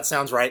 all that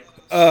sounds right.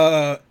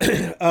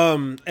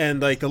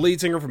 And like the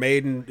lead singer from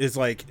Aiden is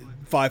like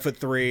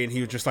 5'3", and he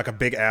was just like a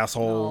big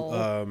asshole.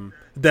 Oh.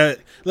 That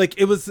like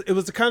it was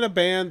the kind of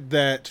band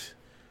that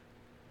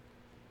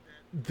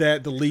the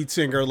lead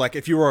singer, like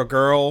if you were a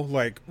girl,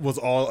 like was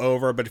all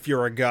over, but if you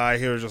were a guy,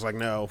 he was just like,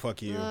 no,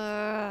 fuck you.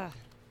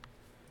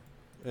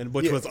 And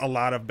which was a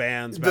lot of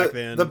bands back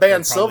then. The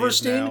band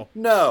Silverstein?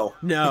 No.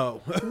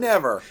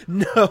 Never.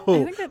 No.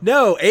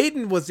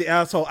 Aiden was the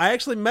asshole. I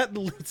actually met the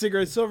lead singer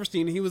of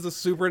Silverstein. He was a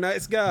super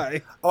nice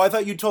guy. Oh, I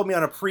thought you told me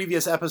on a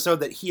previous episode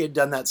that he had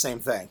done that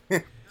same thing.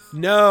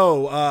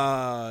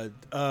 No.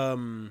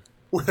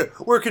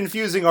 We're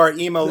confusing our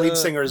emo lead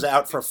singers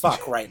out for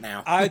fuck right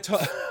now. I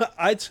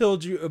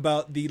told you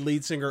about the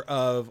lead singer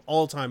of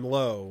All Time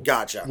Low.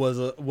 Gotcha.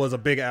 Was a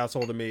big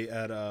asshole to me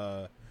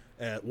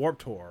at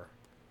Warped Tour.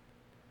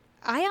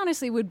 I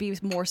honestly would be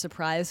more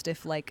surprised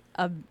if like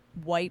a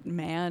white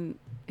man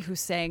who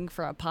sang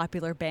for a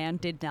popular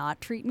band did not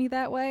treat me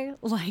that way.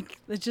 Like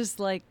it's just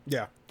like,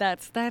 yeah,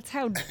 that's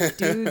how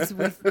dudes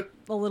with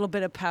a little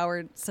bit of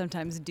power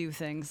sometimes do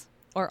things,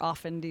 or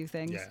often do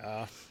things.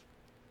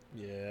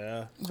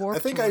 Yeah. I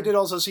think I did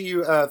also see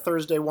you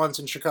Thursday once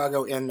in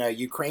Chicago in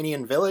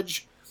Ukrainian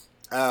Village,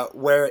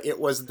 where it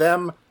was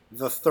them,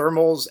 the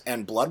Thermals,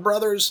 and Blood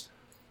Brothers.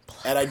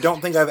 And I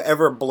don't think I've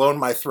ever blown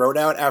my throat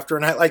out after a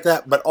night like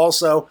that. But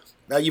also,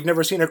 you've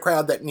never seen a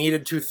crowd that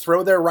needed to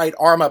throw their right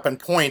arm up and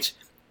point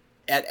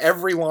at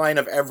every line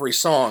of every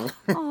song.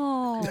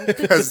 Oh,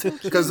 because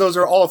those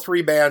are all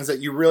three bands that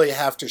you really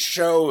have to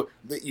show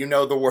that you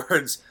know the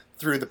words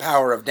through the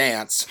power of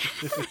dance.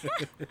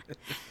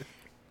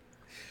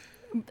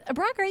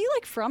 Brock, are you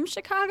like from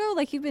Chicago?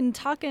 Like you've been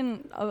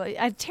talking,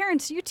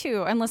 Terrence, you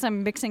too, unless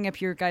I'm mixing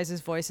up your guys'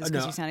 voices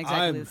because you sound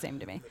exactly the same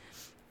to me.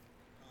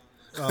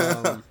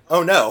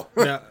 Oh no!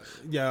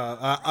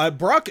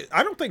 Brock.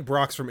 I don't think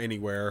Brock's from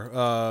anywhere.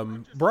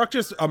 Brock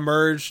just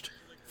emerged,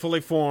 fully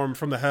formed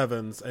from the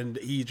heavens, and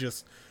he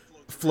just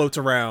floats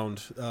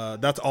around.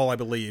 That's all I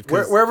believe.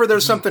 Wherever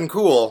there's something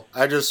cool,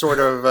 I just sort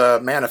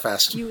of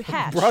manifest. You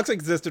hatch. Bronx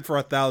existed for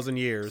 1,000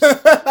 years.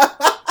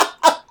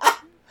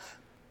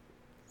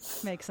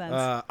 Makes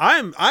sense.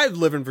 I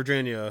live in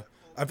Virginia.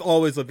 I've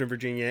always lived in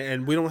Virginia,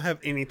 and we don't have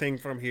anything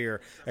from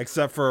here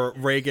except for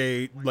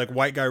reggae, like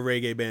white guy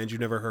reggae bands you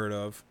never heard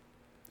of.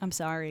 I'm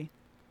sorry.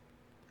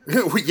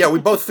 Yeah, we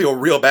both feel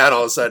real bad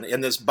all of a sudden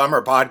in this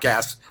bummer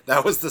podcast.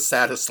 That was the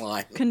saddest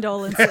line.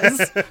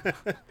 Condolences.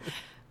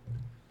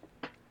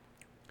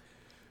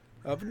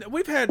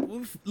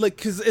 We've like,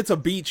 cause it's a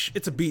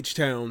beach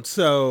town.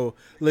 So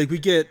like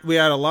we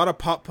had a lot of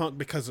pop punk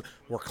because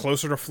we're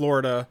closer to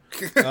Florida.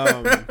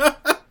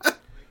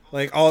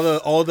 Like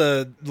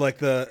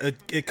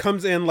it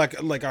comes in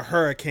like a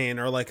hurricane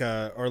or like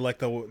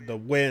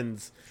the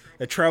winds.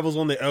 It travels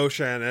on the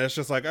ocean, and it's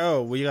just like,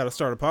 oh, we got to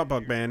start a pop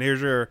punk band.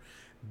 Here's your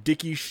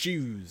Dickie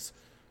shorts,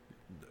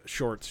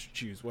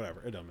 shoes,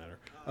 whatever. It doesn't matter.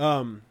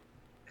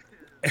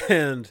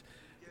 And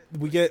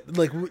we get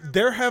like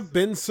there have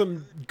been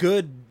some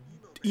good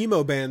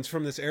emo bands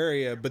from this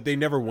area, but they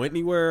never went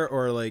anywhere,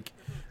 or like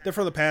they're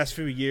from the past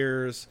few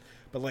years.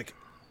 But like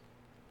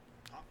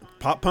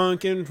pop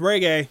punk and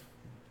reggae.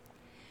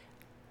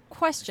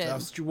 Question.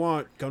 That's what you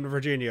want. Come to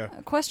Virginia.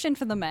 Question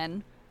for the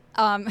men.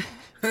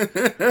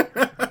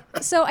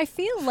 So I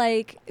feel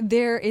like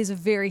there is a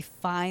very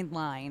fine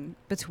line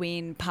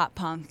between pop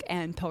punk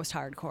and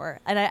post-hardcore.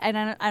 And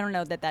I don't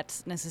know that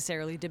that's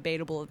necessarily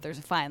debatable if there's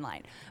a fine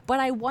line. But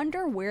I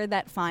wonder where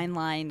that fine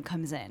line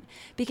comes in.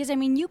 Because, I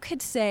mean, you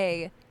could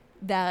say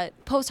that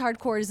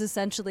post-hardcore is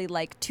essentially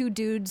like two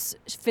dudes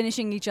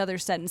finishing each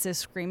other's sentences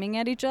screaming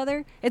at each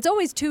other. It's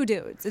always two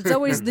dudes. It's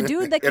always the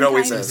dude that can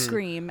kind of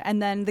scream, and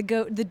then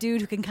the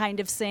dude who can kind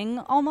of sing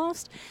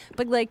almost.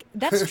 But like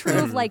that's true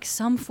of like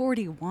Sum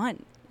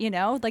 41, you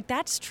know? Like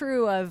that's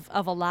true of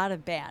a lot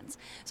of bands.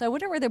 So I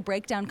wonder where the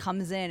breakdown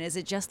comes in. Is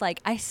it just like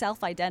I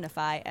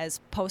self-identify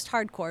as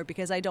post-hardcore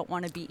because I don't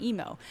want to be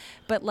emo?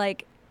 But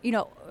like, you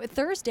know,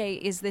 Thursday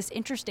is this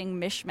interesting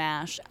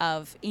mishmash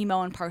of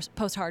emo and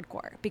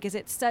post-hardcore because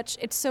it's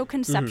so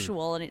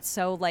conceptual and it's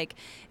so like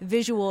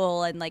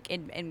visual and like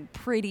and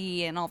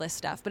pretty and all this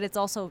stuff, but it's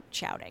also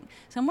shouting.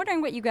 So I'm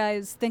wondering what you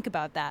guys think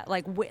about that.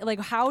 Like,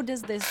 how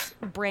does this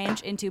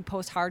branch into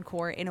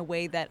post-hardcore in a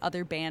way that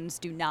other bands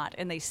do not,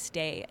 and they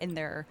stay in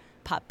their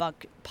pop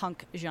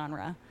punk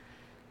genre?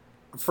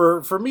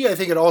 For me, I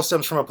think it all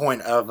stems from a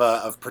point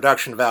of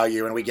production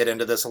value, and we get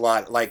into this a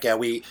lot. Like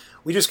we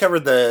just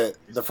covered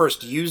the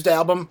first Used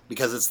album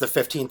because it's the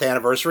 15th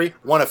anniversary.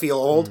 Want to feel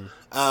old,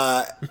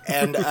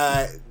 and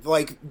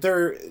like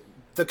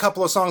the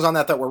couple of songs on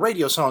that were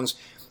radio songs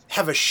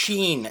have a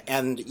sheen,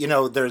 and you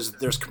know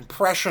there's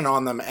compression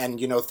on them, and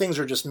you know things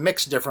are just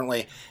mixed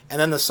differently. And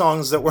then the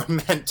songs that were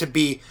meant to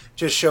be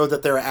just show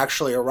that they're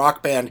actually a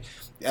rock band.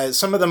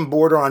 Some of them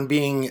border on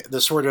being the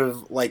sort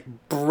of like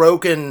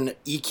broken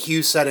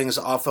EQ settings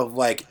off of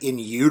like In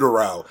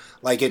Utero.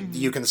 Like it,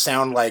 you can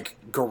sound like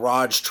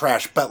garage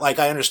trash, but like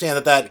I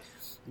understand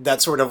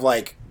that sort of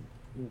like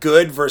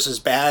good versus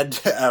bad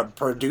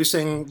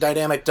producing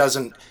dynamic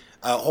doesn't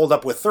hold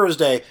up with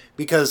Thursday,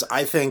 because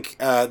I think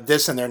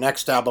this and their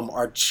next album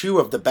are two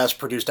of the best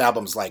produced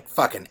albums like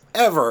fucking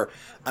ever.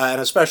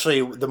 And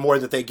especially the more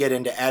that they get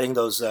into adding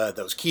those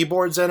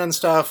keyboards in and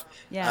stuff,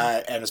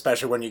 and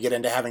especially when you get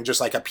into having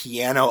just like a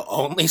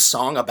piano-only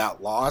song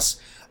about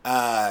loss,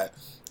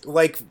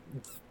 like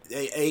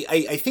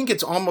I think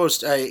it's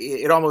almost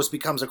it almost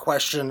becomes a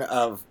question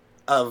of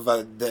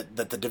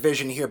the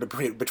division here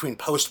between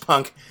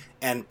post-punk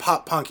and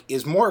pop-punk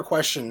is more a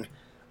question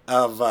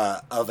of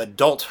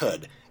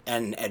adulthood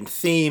and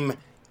theme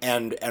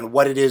and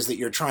what it is that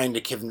you're trying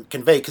to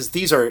convey, because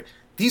these are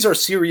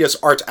serious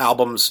art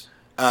albums.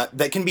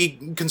 That can be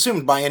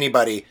consumed by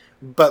anybody,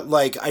 but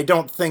like I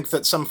don't think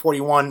that Sum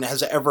 41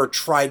 has ever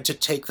tried to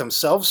take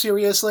themselves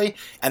seriously,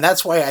 and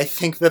that's why I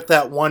think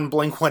that one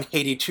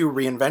Blink-182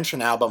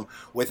 reinvention album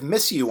with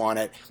Miss You on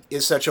it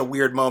is such a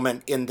weird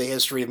moment in the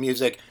history of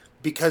music,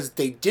 because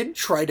they did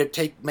try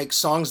to make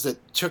songs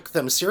that took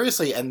them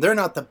seriously, and they're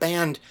not the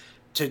band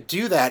to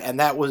do that. And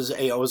that was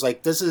I was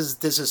like, this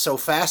is so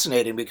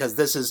fascinating, because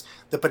this is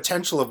the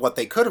potential of what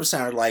they could have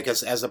sounded like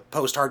as a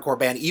post-hardcore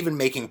band, even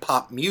making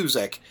pop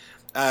music.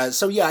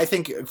 So yeah, I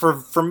think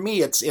for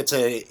me it's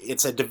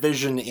a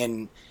division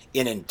in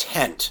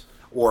intent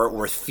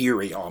or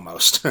theory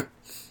almost.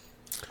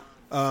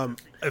 I'm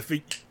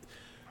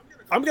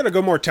gonna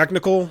go more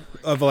technical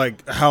of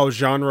like how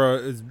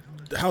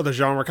the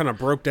genre kind of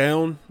broke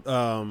down,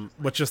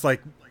 with just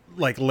like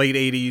late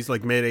 80s,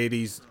 like mid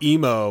 80s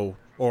emo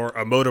or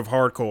emotive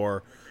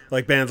hardcore,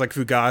 like bands like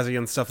Fugazi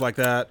and stuff like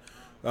that.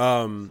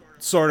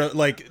 Sort of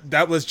like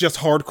that was just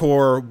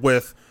hardcore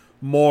with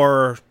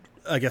more,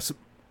 I guess,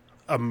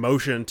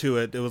 emotion to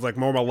it. It was like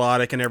more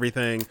melodic and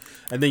everything,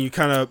 and then you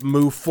kind of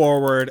move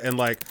forward, and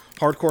like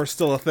hardcore is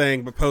still a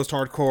thing, but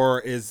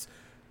post-hardcore is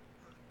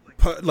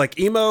like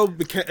emo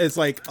is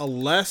like a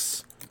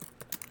less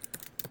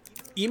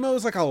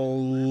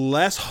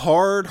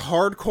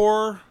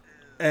hardcore,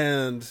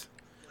 and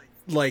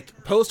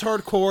like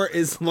post-hardcore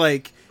is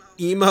like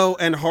emo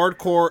and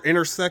hardcore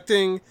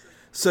intersecting.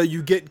 So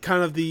you get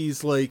kind of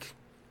these like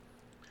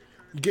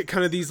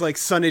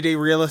Sunny Day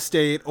Real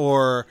Estate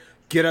or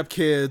Get Up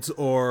Kids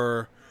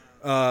or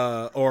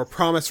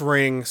Promise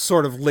Ring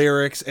sort of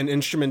lyrics and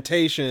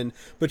instrumentation,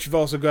 but you've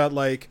also got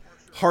like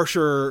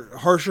harsher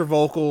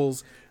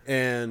vocals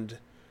and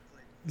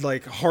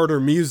like harder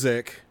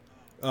music.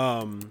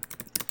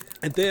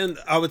 And then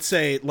I would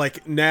say,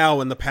 like,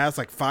 now in the past,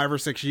 like, 5 or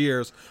 6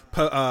 years,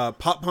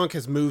 pop punk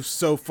has moved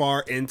so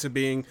far into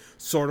being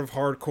sort of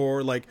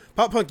hardcore. Like,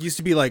 pop punk used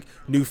to be, like,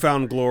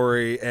 Newfound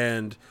Glory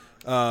and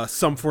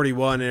Sum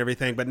 41 and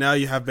everything, but now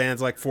you have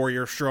bands like 4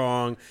 Year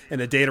Strong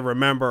and A Day to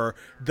Remember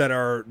that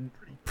are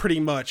pretty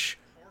much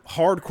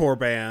hardcore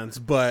bands,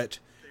 but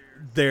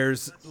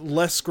there's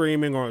less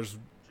screaming or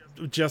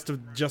just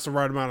the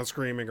right amount of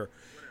screaming or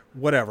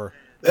whatever.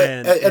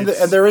 And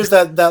there is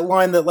that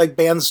line that like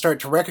bands start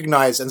to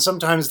recognize, and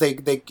sometimes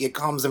it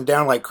calms them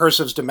down. Like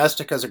Cursive's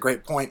Domestica is a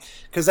great point,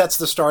 because that's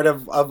the start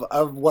of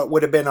what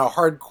would have been a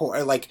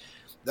hardcore, like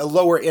a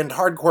lower end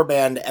hardcore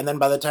band, and then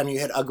by the time you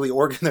hit Ugly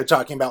Organ, they're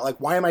talking about like,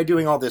 why am I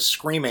doing all this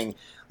screaming?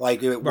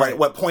 Like, right.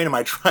 what point am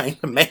I trying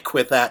to make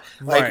with that?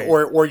 Like, right.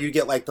 or you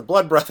get like the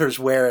Blood Brothers,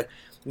 where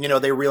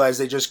they realize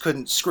they just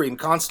couldn't scream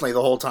constantly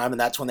the whole time,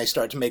 and that's when they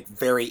start to make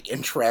very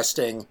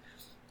interesting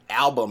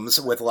albums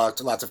with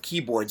lots of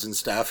keyboards and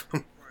stuff.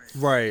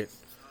 Right.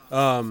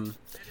 And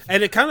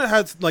it kind of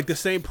has like the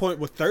same point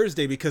with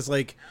Thursday, because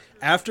like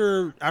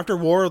after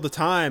War of the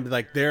Time,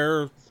 like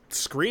their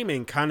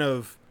screaming kind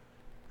of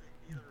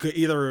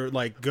either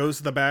like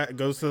goes to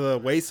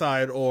the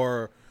wayside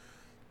or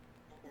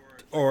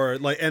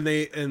like,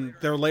 and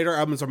their later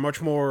albums are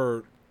much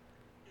more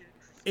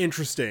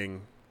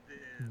interesting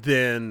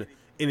than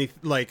any,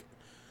 like,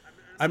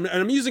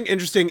 I'm using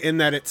interesting in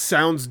that it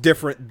sounds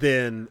different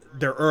than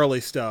their early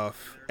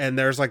stuff, and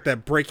there's like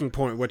that breaking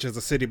point, which is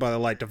A City by the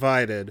Light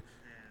Divided,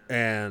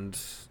 and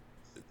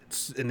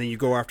then you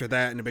go after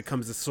that, and it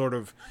becomes this sort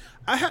of,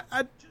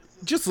 I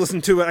just listen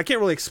to it. I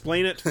can't really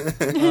explain it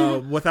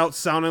without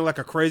sounding like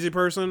a crazy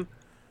person.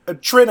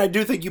 Trin, I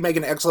do think you make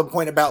an excellent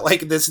point about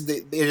like this.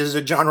 It is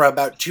a genre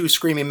about two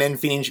screaming men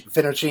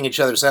finishing each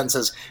other's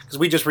sentences, because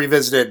we just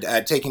revisited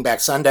Taking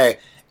Back Sunday.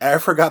 And I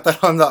forgot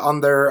that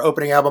on their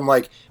opening album,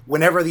 like,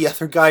 whenever the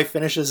other guy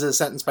finishes his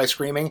sentence by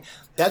screaming,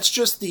 that's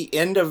just the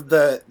end of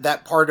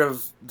that part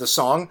of the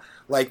song.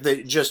 Like,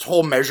 the just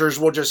whole measures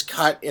will just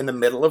cut in the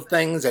middle of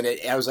things. And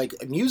I was like,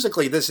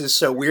 musically, this is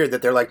so weird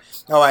that they're like,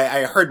 oh,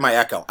 I heard my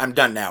echo. I'm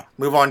done now.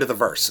 Move on to the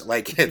verse.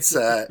 Like, it's...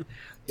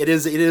 It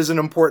is an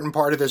important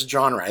part of this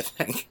genre, I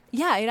think.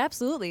 Yeah, it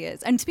absolutely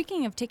is. And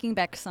speaking of Taking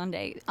Back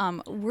Sunday,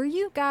 were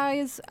you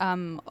guys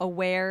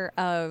aware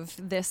of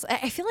this?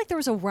 I feel like there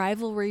was a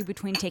rivalry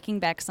between Taking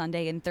Back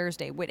Sunday and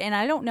Thursday. And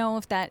I don't know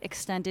if that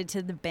extended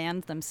to the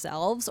band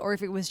themselves, or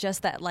if it was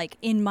just that, like,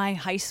 in my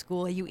high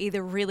school, you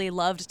either really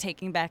loved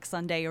Taking Back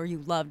Sunday or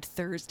you loved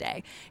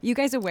Thursday. You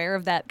guys aware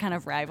of that kind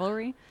of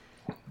rivalry?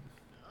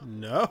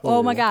 No.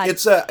 Oh my God!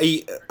 It's are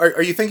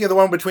you thinking of the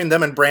one between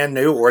them and Brand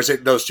New, or is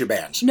it those two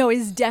bands? No,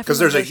 it's definitely because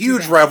there's a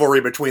huge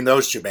rivalry between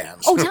those two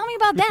bands. Oh, tell me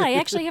about that! I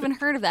actually haven't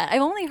heard of that.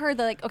 I've only heard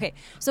that, like, okay,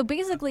 so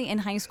basically in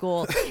high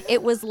school,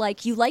 it was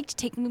like you liked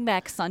Taking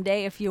Back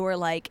Sunday if you were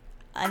like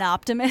an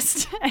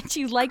optimist, and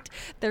you liked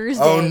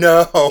Thursday. Oh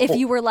no! If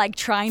you were like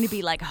trying to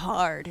be like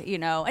hard,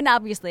 and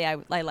obviously I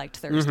liked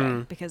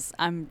Thursday because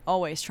I'm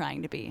always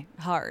trying to be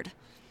hard.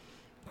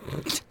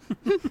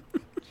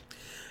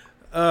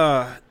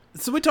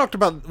 So we talked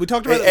about it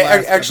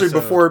last actually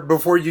episode.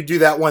 before you do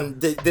that one,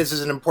 this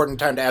is an important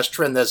time to ask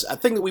Trin this. A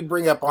thing that we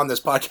bring up on this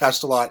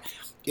podcast a lot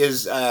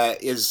is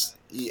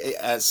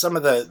some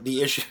of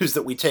the issues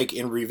that we take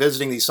in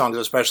revisiting these songs,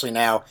 especially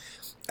now,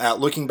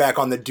 looking back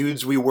on the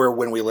dudes we were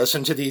when we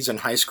listened to these in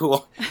high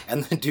school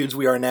and the dudes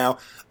we are now.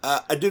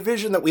 A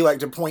division that we like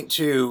to point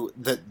to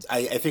that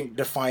I think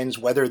defines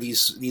whether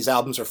these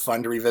albums are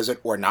fun to revisit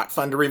or not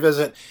fun to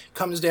revisit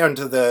comes down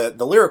to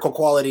the lyrical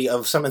quality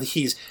of some of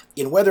these,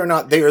 in whether or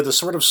not they are the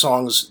sort of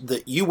songs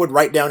that you would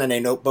write down in a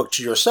notebook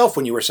to yourself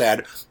when you were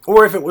sad,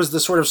 or if it was the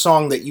sort of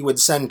song that you would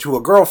send to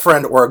a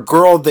girlfriend or a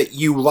girl that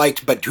you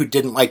liked but who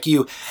didn't like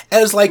you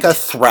as like a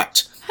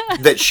threat.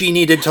 That she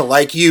needed to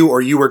like you,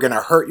 or you were going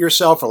to hurt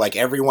yourself, or like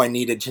everyone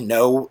needed to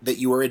know that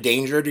you were a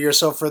danger to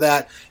yourself for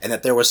that, and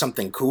that there was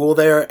something cool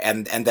there,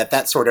 and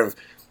that sort of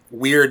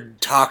weird,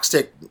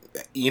 toxic,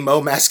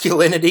 emo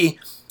masculinity.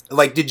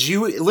 Like, did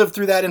you live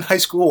through that in high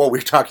school while we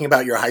were talking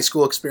about your high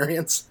school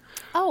experience?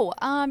 Oh,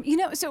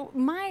 so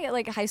my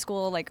like high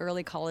school, like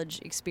early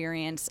college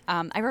experience,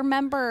 I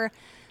remember.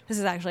 This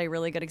is actually a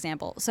really good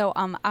example. So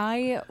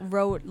I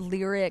wrote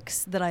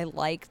lyrics that I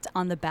liked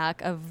on the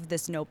back of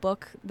this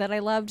notebook that I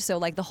loved. So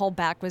like the whole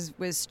back was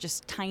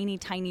just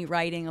tiny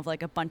writing of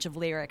like a bunch of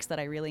lyrics that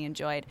I really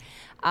enjoyed.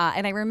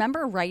 And I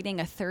remember writing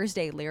a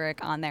Thursday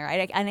lyric on there.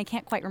 And I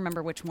can't quite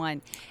remember which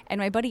one. And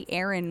my buddy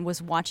Aaron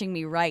was watching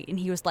me write, and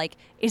he was like,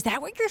 "Is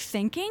that what you're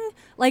thinking?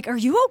 Like, are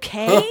you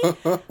okay?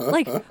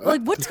 like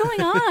what's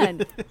going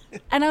on?"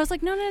 And I was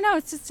like, no.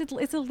 It's just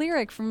it's a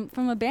lyric from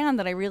a band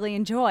that I really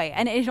enjoy.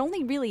 And it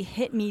only really really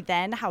hit me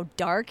then how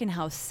dark and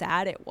how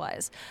sad it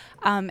was.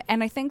 And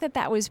I think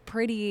that was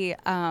pretty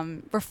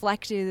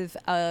reflective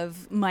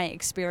of my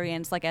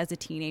experience, like as a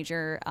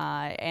teenager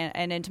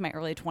and into my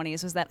early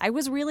 20s, was that I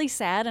was really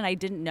sad and I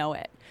didn't know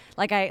it.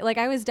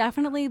 I was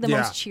definitely the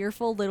most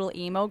cheerful little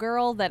emo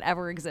girl that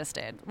ever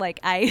existed.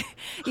 I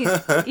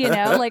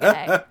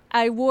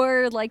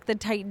wore like the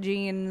tight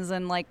jeans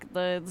and like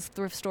the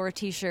thrift store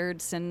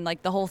T-shirts and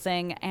like the whole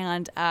thing,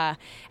 and I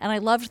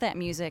loved that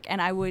music.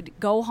 And I would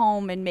go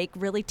home and make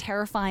really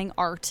terrifying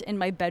art in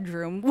my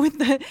bedroom with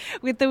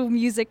the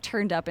music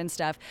turned up and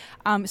stuff.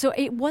 So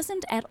it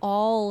wasn't at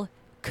all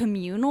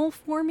communal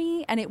for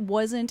me, and it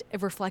wasn't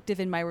reflective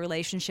in my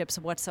relationships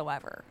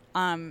whatsoever.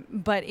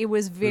 But it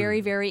was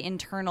very, very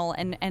internal,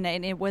 and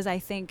it was, I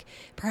think,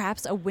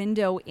 perhaps a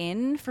window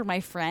in for my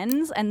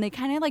friends, and they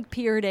kind of like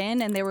peered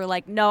in, and they were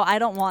like, "No, I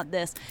don't want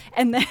this,"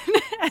 and then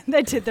and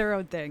they did their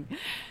own thing.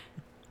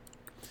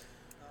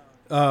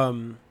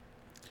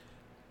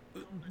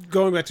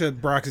 Going back to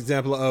Brock's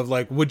example of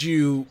like, would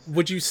you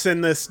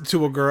send this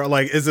to a girl?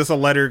 Like, is this a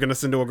letter you're gonna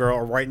send to a girl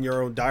or write in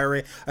your own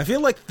diary? I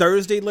feel like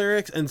Thursday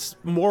lyrics and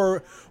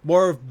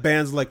more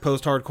bands like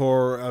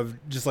post-hardcore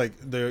of just like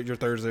your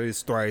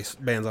Thursdays, Thrice,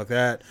 bands like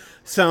that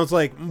sounds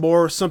like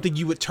more something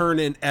you would turn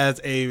in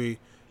as a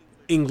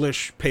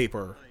English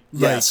paper.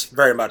 Yes,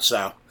 very much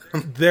so.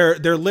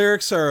 their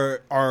lyrics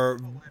are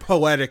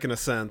poetic in a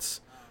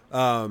sense.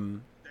 That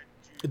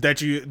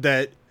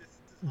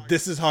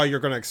this is how you're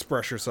going to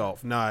express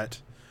yourself,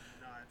 not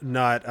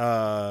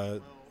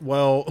well,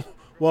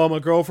 my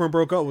girlfriend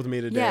broke up with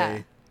me today.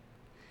 Yeah.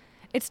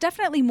 It's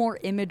definitely more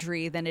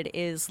imagery than it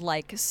is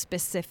like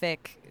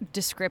specific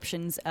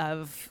descriptions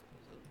of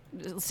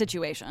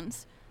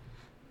situations.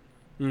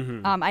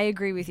 Mm-hmm. I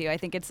agree with you. I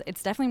think it's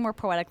definitely more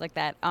poetic like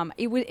that.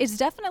 It's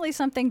definitely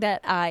something that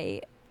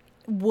I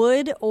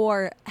would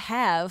or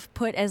have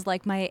put as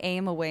like my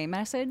aim away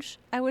message,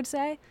 I would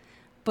say.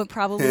 But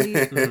probably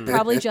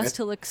just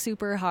to look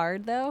super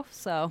hard, though.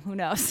 So who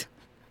knows?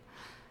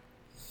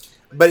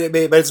 But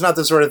it's not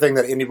the sort of thing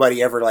that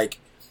anybody ever like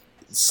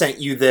sent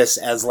you this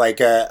as like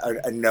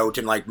a note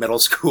in like middle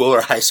school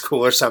or high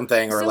school or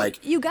something, or so like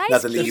you guys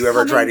nothing that you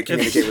ever tried to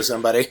communicate with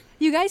somebody.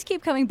 You guys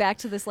keep coming back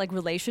to this like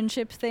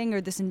relationship thing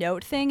or this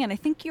note thing, and I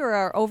think you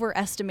are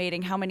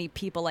overestimating how many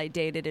people I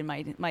dated in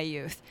my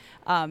youth.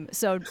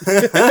 So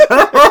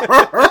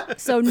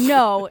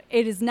no,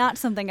 it is not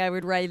something I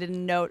would write in a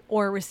note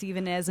or receive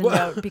it as a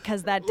note,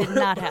 because that did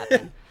not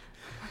happen.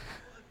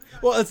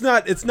 Well, it's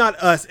not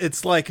us.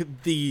 It's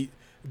like the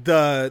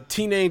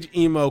teenage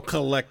emo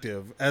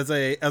collective as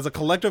a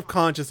collective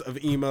conscious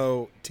of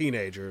emo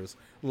teenagers.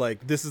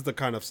 Like, this is the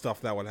kind of stuff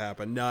that would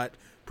happen, not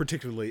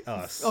particularly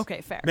us.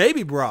 Okay, fair.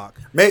 Maybe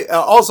Brock.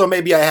 Also,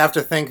 maybe I have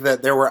to think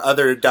that there were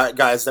other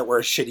guys that were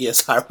as shitty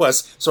as I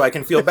was, so I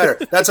can feel better.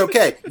 That's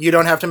okay. You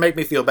don't have to make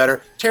me feel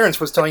better. Terrence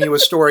was telling you a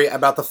story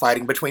about the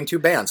fighting between two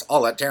bands. I'll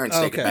let Terrence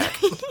take it back.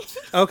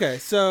 Okay,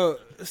 so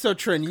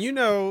Trin, you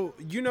know,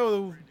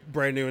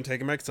 Brand New and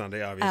Taking Back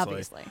Sunday,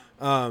 obviously.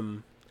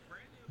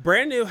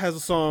 Brand New has a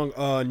song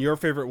on Your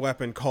Favorite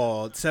Weapon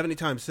called 70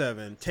 times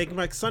 7. Taking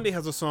Back Sunday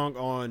has a song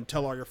on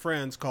Tell All Your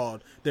Friends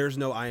called There's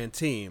No I in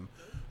Team.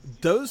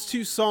 Those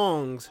two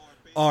songs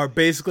are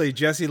basically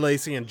Jesse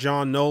Lacey and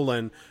John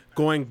Nolan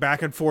going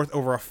back and forth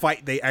over a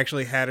fight they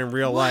actually had in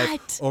real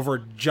life over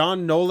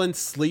John Nolan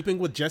sleeping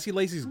with Jesse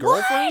Lacey's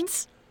girlfriend.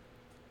 What?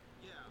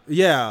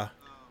 Yeah.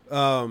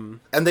 And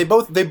they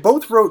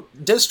both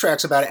wrote diss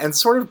tracks about it, and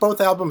sort of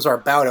both albums are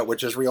about it,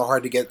 which is real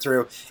hard to get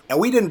through. And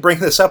we didn't bring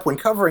this up when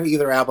covering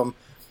either album,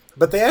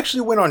 but they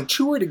actually went on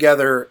tour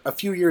together a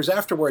few years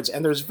afterwards,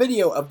 and there's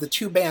video of the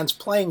two bands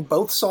playing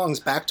both songs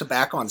back to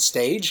back on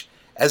stage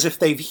as if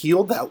they've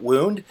healed that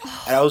wound.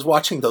 And I was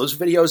watching those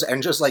videos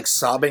and just like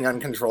sobbing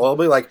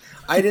uncontrollably. Like,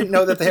 I didn't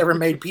know that they ever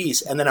made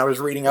peace. And then I was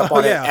reading up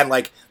on it, and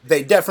like,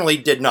 they definitely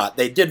did not.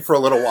 They did for a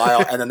little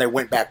while, and then they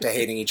went back to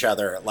hating each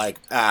other. Like,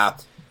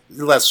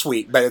 less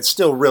sweet, but it's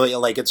still really,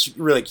 like, it's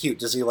really cute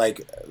to see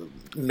like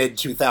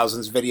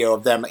mid-2000s video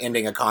of them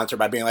ending a concert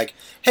by being like,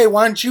 hey,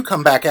 why don't you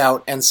come back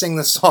out and sing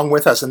this song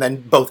with us? And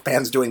then both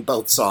bands doing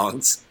both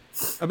songs.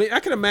 I mean, I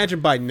can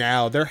imagine by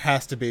now there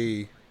has to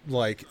be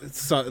like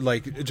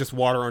just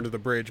water under the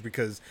bridge,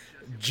 because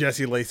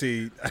Jesse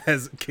Lacey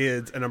has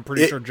kids, and I'm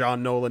pretty sure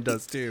John Nolan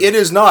does too. It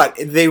is not.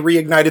 They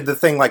reignited the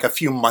thing like a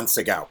few months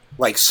ago.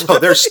 Like, so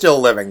they're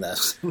still living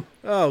this.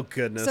 Oh,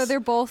 goodness. So they're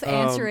both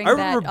answering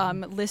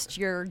that list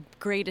your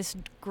greatest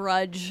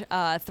grudge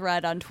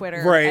thread on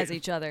Twitter as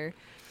each other.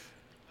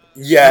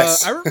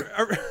 Yes.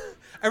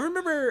 I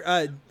remember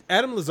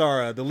Adam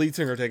Lazzara, the lead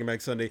singer of Taking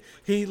Back Sunday,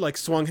 he like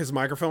swung his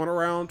microphone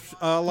around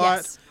a lot.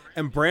 Yes.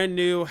 And Brand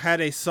New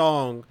had a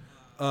song.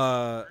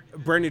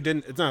 Brand New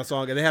didn't. It's not a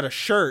song. They had a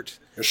shirt.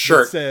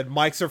 That said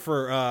mics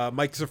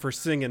are for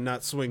singing,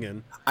 not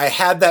swinging. I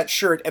had that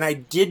shirt, and I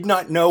did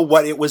not know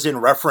what it was in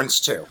reference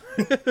to.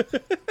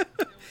 And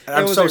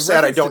I'm so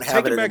sad I don't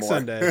have it anymore.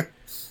 Sunday.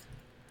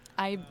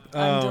 I'm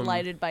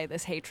delighted by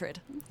this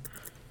hatred.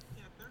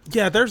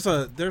 Yeah, there's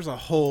a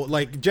whole,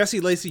 like, Jesse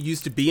Lacey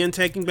used to be in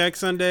Taking Back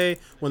Sunday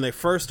when they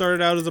first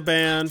started out as a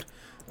band.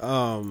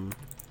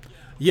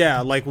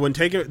 Yeah, like when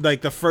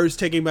the first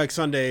Taking Back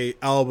Sunday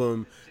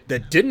album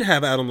that didn't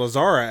have Adam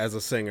Lazzara as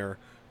a singer.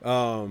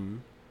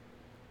 Adam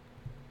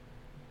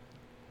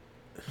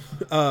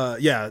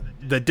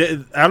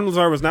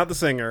Lazzara was not the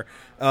singer.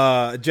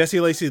 Jesse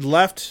Lacey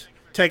left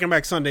Taking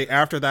Back Sunday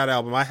after that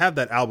album. I have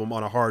that album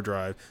on a hard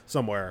drive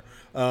somewhere.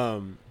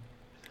 And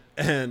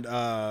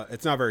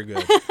it's not very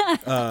good.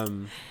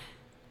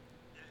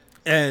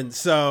 And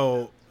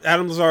so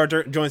Adam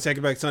Lazzara joins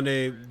Taking Back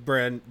Sunday,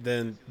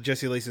 then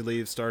Jesse Lacey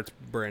leaves, starts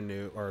brand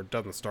new, or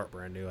doesn't start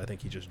brand new. I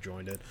think he just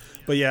joined it.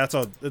 But yeah, it's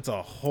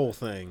a whole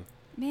thing.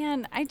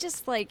 Man, I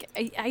just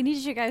I need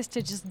you guys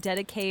to just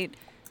dedicate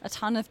a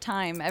ton of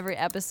time every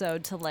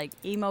episode to like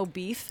emo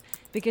beef,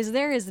 because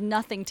there is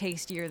nothing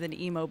tastier than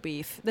emo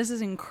beef. This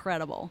is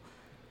incredible.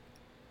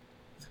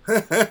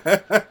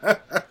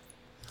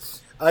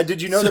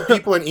 Did you know that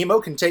people in emo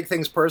can take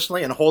things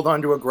personally and hold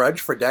on to a grudge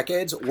for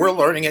decades? We're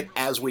learning it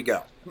as we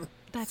go.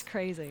 That's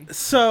crazy.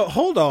 So,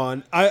 hold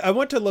on. I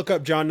went to look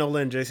up John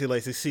Nolan and JC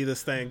Lacey, see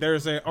this thing.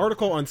 There's an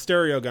article on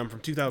Stereo Gum from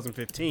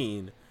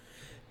 2015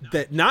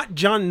 that not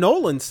John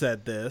Nolan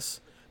said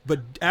this, but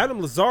Adam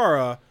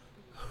Lazzara,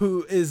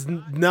 who is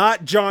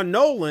not John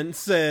Nolan,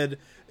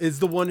 is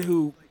the one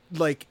who,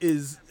 like,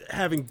 is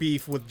having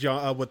beef with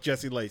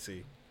Jesse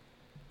Lacey.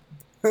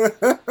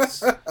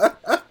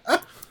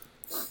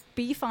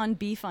 Beef on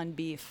beef on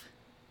beef.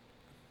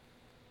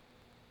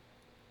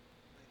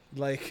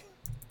 Like,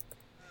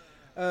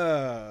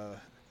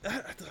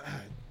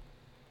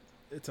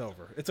 it's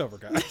over. It's over,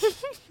 guys.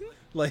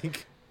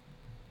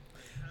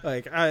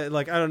 I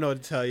don't know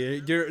what to tell you.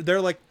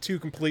 They're like two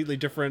completely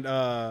different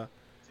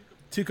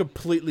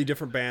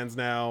bands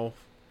now.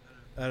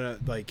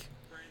 Like,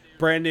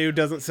 Brand New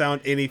doesn't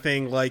sound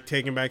anything like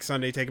Taking Back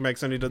Sunday. Taking Back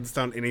Sunday doesn't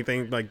sound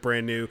anything like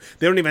Brand New.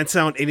 They don't even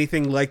sound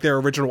anything like their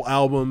original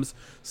albums.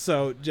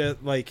 So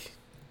just like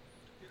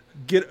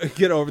get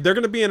over. They're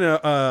gonna be in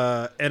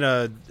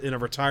a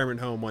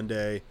retirement home one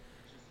day,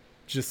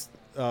 just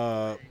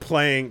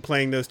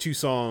playing those two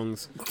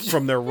songs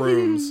from their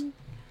rooms.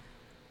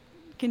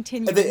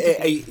 Continue.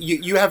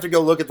 You have to go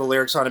look at the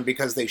lyrics on them,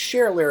 because they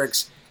share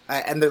lyrics,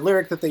 and the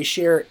lyric that they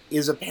share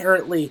is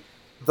apparently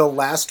the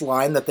last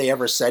line that they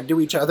ever said to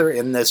each other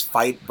in this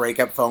fight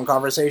breakup phone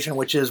conversation,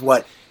 which is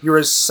what, "You're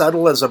as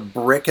subtle as a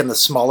brick in the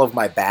small of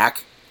my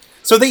back."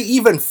 So they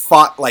even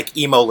fought like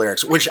emo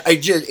lyrics, which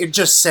it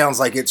just sounds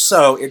like it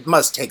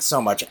must take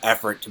so much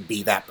effort to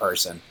be that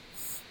person.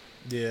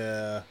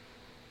 Yeah.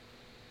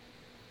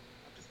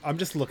 I'm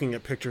just looking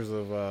at pictures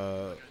of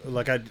I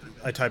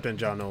typed in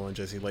John Nolan,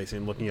 Jesse Lacey,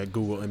 and looking at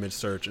Google image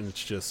search, and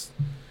it's just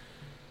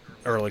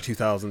early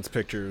 2000s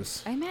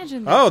pictures. I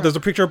imagine. There's a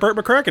picture of Burt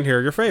McCracken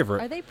here, your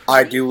favorite. Are they pretty?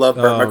 I do love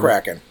Burt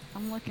McCracken.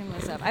 I'm looking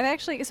this up. I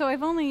think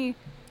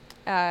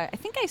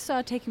I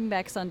saw Taking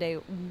Back Sunday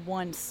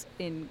once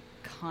in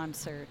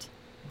concert,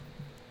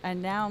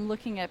 and now I'm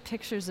looking at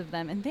pictures of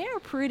them, and they're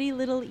pretty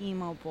little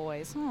emo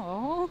boys.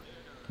 Oh,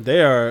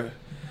 they are.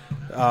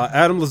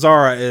 Adam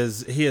Lazzara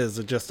is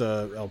just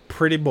a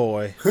pretty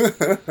boy.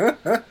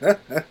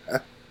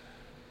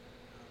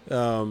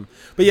 But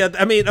yeah,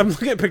 I mean, I'm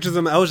looking at pictures of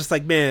them. I was just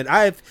like, man,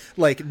 I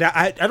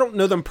don't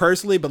know them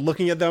personally, but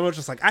looking at them, I was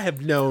just like, I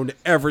have known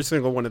every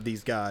single one of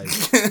these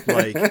guys.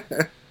 Like,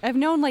 I've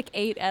known like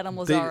 8 Adam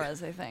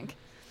Lazzaras, I think.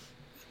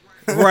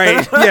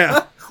 Right?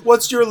 Yeah.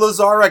 What's your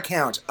Lazzara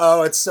count?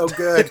 Oh, it's so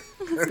good.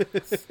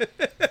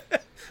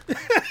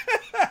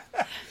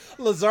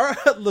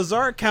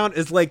 Lazzara count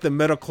is like the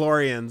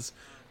midichlorians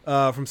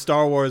from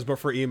Star Wars, but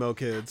for emo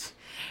kids.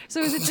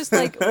 So is it just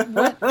like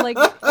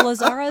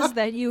Lazzaras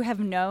that you have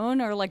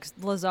known, or like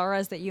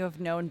Lazzaras that you have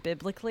known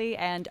biblically,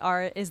 and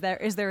is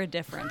there a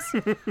difference?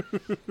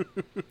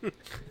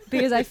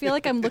 Because I feel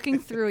like I'm looking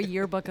through a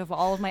yearbook of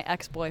all of my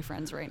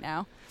ex-boyfriends right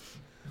now.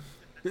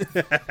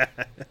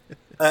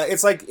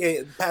 It's like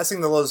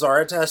passing the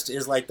Lazzara test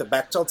is like the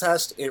Bechdel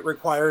test. It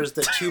requires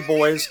that 2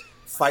 boys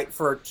fight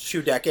for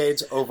 2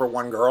 decades over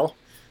 1 girl,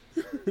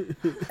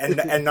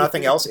 and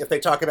nothing else. If they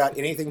talk about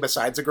anything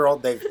besides a girl,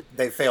 they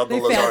failed the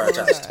Lazzara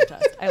test.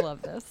 I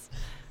love this.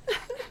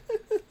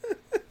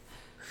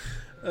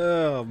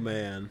 Oh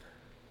man.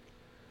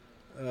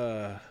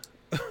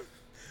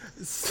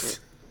 So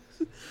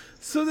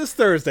this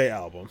Thursday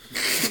album.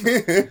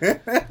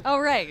 Oh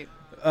right.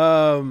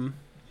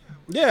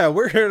 Yeah,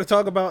 we're here to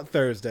talk about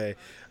Thursday.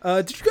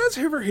 Did you guys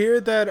ever hear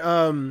that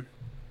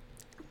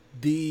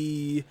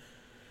the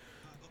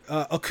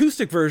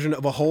acoustic version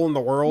of A Hole in the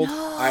World?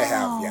 No. I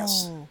have,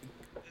 yes.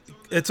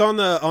 It's on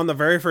the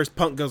very first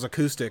Punk Goes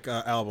Acoustic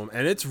album,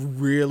 and it's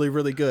really,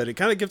 really good. It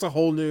kind of gives a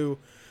whole new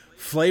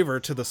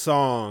flavor to the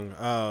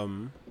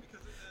song,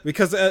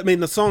 because I mean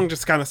the song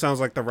just kind of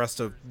sounds like the rest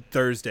of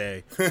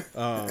Thursday,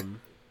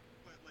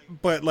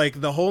 but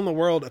like the Hole in the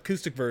World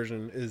acoustic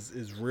version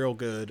is real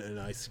good, and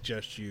I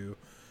suggest you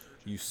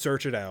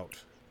search it out,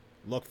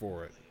 look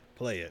for it,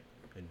 play it,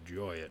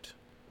 enjoy it.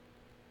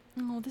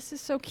 Oh, this is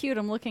so cute.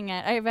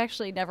 I've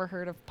actually never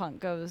heard of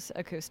Punk Goes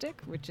Acoustic,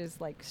 which is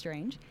like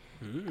strange.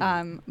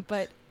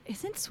 But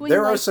Isn't Swing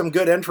There Life... are some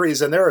good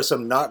entries, and there are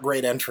some not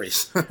great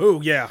entries.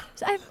 Oh, yeah.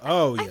 I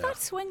yeah. thought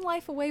Swing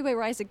Life Away by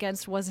Rise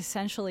Against was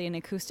essentially an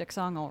acoustic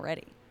song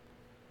already.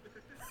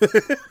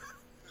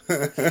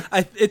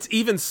 It's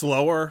even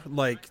slower.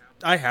 Like,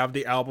 I have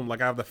the album.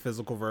 Like, I have the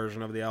physical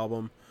version of the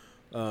album.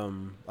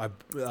 I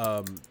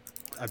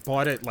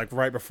bought it, like,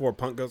 right before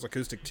Punk Goes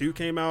Acoustic 2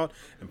 came out,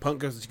 and Punk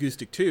Goes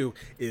Acoustic 2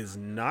 is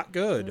not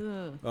good.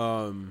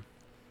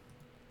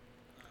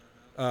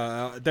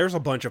 There's a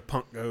bunch of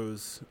Punk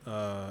Goes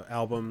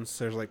albums.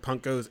 There's, like,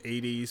 Punk Goes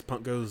 80s,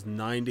 Punk Goes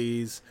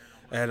 90s,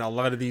 and a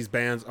lot of these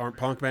bands aren't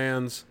punk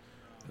bands.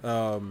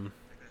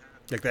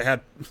 Like, they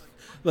had...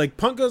 Like,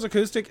 Punk Goes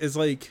Acoustic is,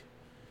 like...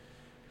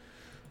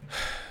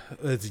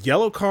 It's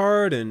Yellow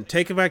Card and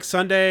Take It Back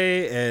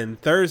Sunday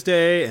and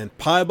Thursday and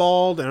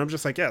Piebald, and I'm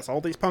just like, yes,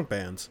 all these punk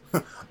bands.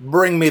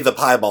 Bring me the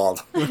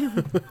piebald.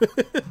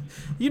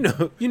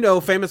 You know,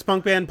 famous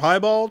punk band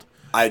Piebald.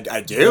 I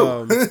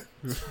do.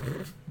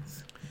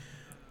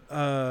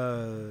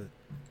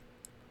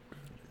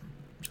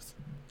 Just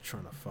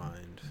trying to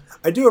find.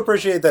 I do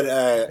appreciate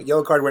that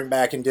Yellow Card went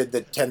back and did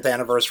the 10th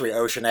anniversary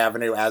Ocean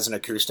Avenue as an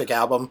acoustic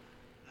album,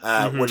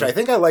 which I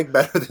think I like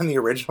better than the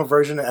original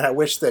version, and I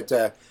wish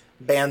that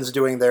bands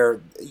doing their,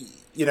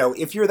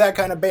 if you're that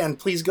kind of band,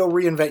 please go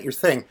reinvent your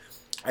thing.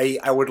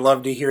 I would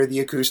love to hear the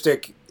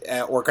acoustic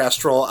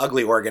orchestral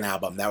Ugly Organ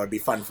album. That would be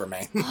fun for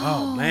me.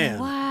 Oh, man.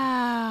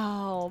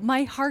 Wow.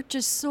 My heart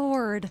just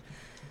soared.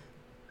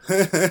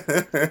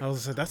 I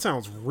was like, that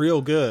sounds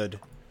real good.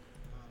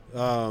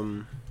 Oh,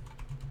 man.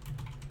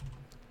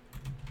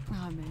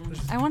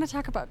 I want to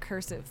talk about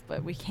Cursive,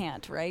 but we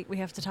can't, right? We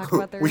have to talk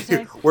about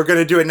Thursday? We're going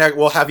to do it next.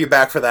 We'll have you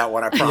back for that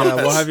one, I promise. Yeah,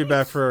 we'll have you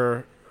back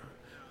for...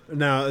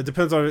 Now, it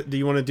depends on... Do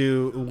you want to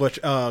do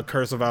which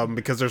Cursive album?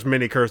 Because there's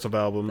many Cursive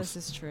albums.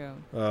 This is true.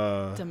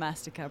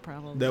 Domestica,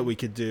 probably. That we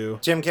could do.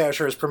 Tim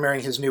Kasher is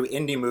premiering his new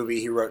indie movie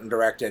he wrote and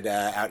directed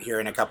out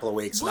here in a couple of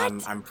weeks, What?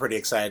 and I'm pretty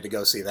excited to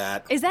go see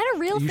that. Is that a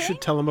real thing? You should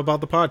tell him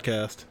about the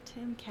podcast.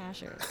 Tim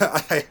Kasher.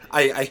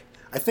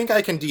 I think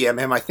I can DM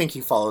him. I think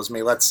he follows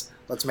me. Let's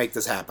make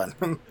this happen.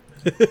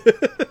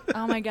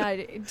 Oh, my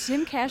God.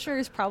 Tim Kasher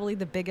is probably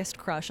the biggest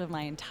crush of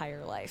my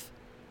entire life.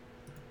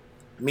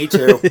 Me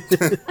too.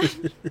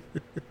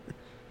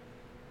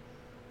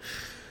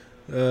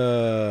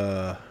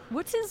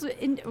 What's his...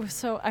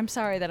 So, I'm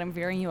sorry that I'm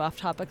veering you off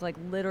topic, like,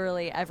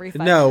 literally every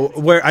 5 No,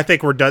 minutes. I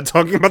think we're done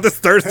talking about this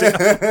Thursday.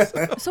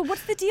 So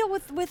what's the deal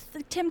with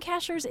Tim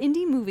Kasher's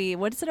indie movie?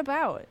 What is it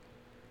about?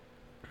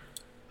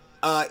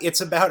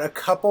 It's about a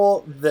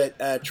couple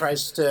that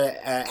tries to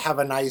have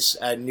a nice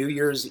New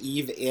Year's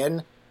Eve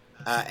in,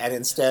 and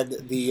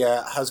instead the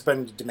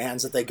husband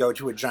demands that they go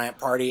to a giant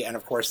party, and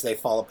of course they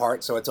fall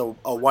apart. So it's a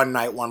one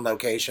night, one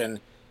location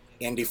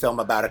indie film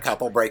about a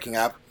couple breaking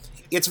up.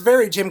 It's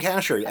very Tim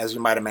Kasher, as you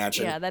might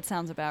imagine. Yeah, that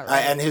sounds about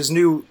right. And his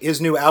new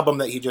album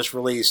that he just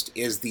released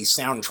is the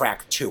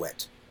soundtrack to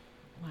it.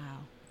 Wow,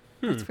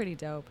 that's pretty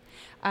dope.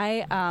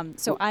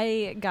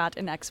 I got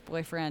an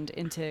ex-boyfriend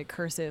into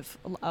Cursive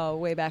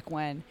way back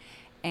when,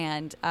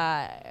 and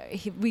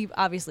we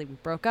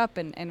broke up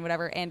and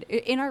whatever. And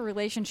in our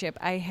relationship,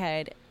 I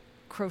had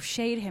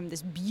crocheted him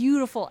this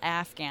beautiful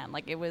Afghan.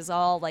 Like, it was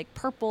all like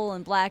purple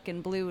and black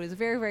and blue. It was a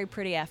very, very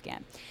pretty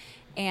Afghan.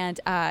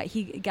 And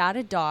he got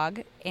a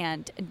dog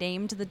and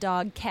named the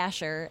dog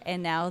Kasher,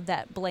 and now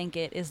that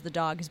blanket is the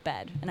dog's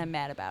bed, and I'm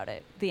mad about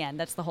it. The end.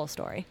 That's the whole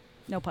story.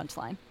 No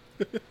punchline.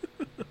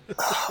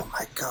 Oh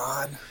my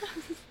God.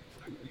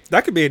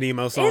 That could be an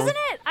emo song. Isn't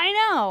it? I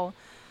know.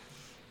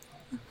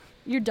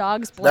 Your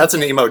dog's blanket. That's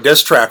an emo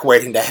diss track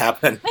waiting to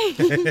happen.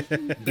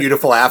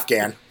 Beautiful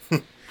Afghan.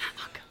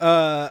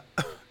 I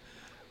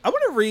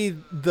want to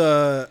read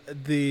the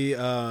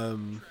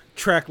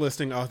track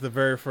listing off the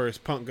very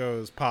first Punk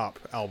Goes Pop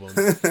album.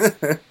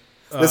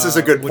 This is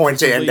a good point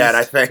to end at,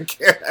 I think.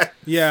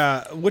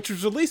 Yeah, which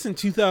was released in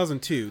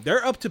 2002.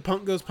 They're up to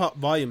Punk Goes Pop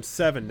Volume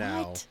 7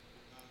 now. What?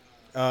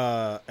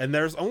 And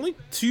there's only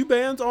 2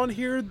 bands on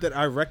here that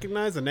I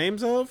recognize the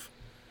names of.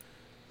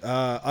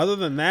 Other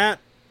than that,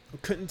 I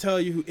couldn't tell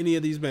you who any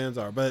of these bands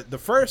are. But the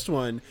first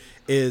one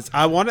is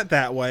I Want It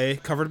That Way,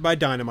 covered by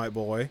Dynamite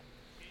Boy.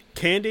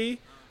 Candy,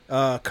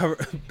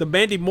 the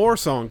Mandy Moore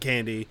song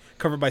Candy,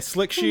 covered by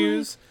Slick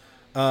Shoes.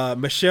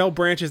 Michelle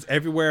Branches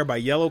Everywhere by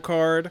Yellow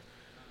Card.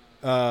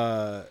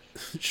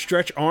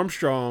 Stretch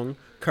Armstrong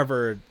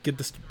covered Get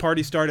the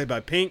Party Started by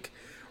Pink.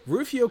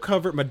 Rufio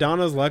covered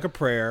Madonna's Like a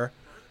Prayer.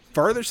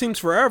 Farther Seems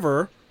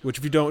Forever, which,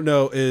 if you don't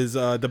know, is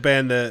the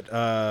band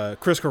that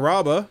Chris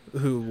Carrabba,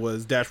 who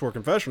was Dashboard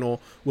Confessional,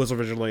 was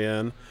originally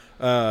in,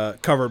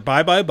 covered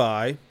Bye Bye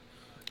Bye.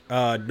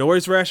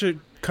 Noise Ratchet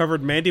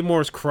covered Mandy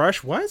Moore's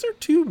Crush. Why is there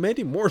 2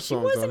 Mandy Moore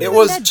songs on It it?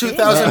 was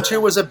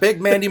 2002 was a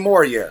big Mandy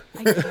Moore year.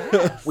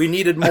 We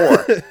needed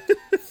more.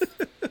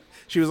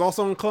 She was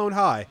also in Clone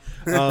High.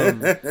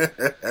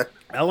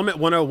 Element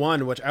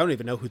 101, which I don't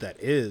even know who that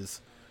is.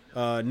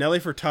 Nelly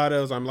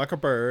Furtado's I'm Like a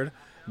Bird.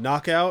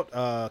 Knockout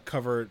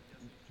covered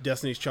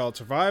Destiny's Child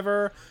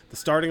Survivor. The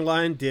Starting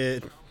Line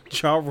did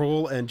Ja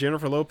Rule and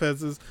Jennifer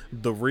Lopez's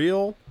The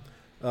Real.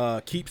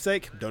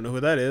 Keepsake, don't know who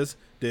that is.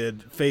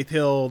 Did Faith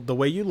Hill The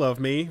Way You Love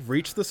Me,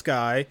 Reach the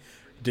Sky.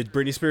 Did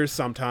Britney Spears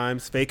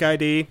Sometimes. Fake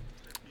ID,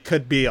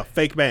 could be a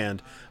fake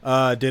band.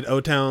 Did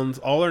O-Town's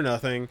All or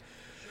Nothing.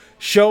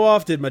 Show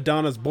Off did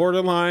Madonna's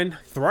Borderline.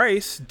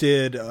 Thrice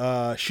did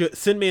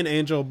Send Me an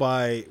Angel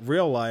by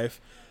Real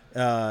Life.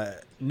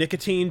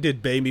 Nicotine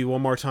did Baby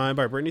One More Time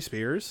by Britney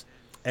Spears.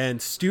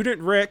 And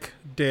Student Rick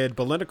did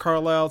Belinda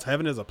Carlisle's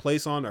Heaven is a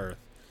Place on Earth,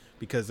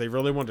 because they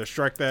really wanted to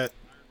strike that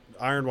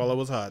iron while it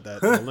was hot.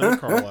 That Belinda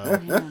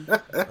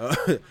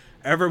Carlisle.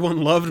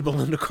 Everyone loved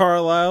Belinda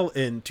Carlisle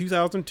in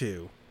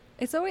 2002.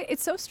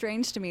 It's so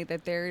strange to me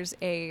that there's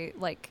a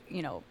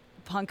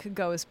punk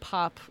goes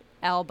pop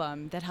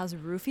album that has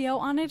Rufio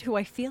on it, who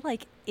I feel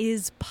like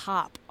is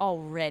pop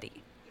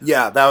already.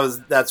 Yeah,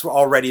 that's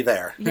already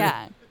there.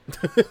 Yeah.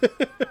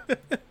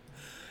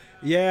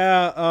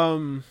 Yeah.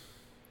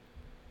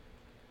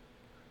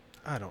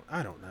 I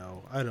don't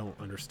know. I don't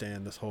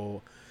understand this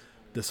whole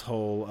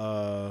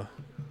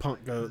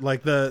punk go,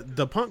 like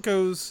the Punk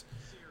Goes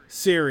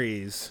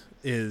series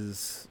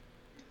is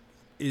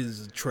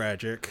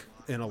tragic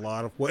in a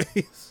lot of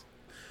ways.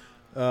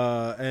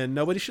 And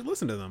nobody should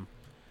listen to them.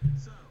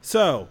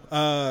 So,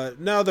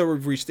 now that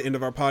we've reached the end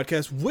of our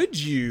podcast, would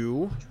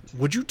you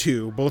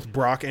two, both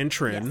Brock and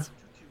Trin, Yes.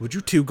 would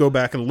you two go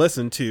back and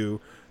listen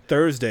to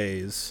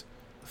Thursday's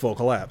Full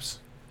Collapse?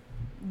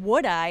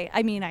 Would I?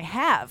 I mean, I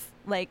have.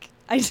 I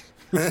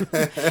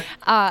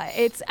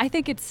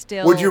think it's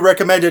still. Would you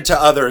recommend it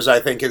to others, I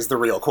think, is the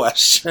real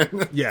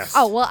question. Yes.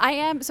 Oh, well, I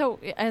am. So,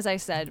 as I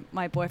said,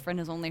 my boyfriend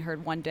has only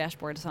heard one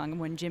Dashboard song and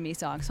one Jimmy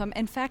song. So I'm,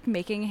 in fact,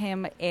 making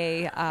him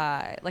a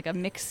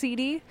mix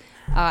CD.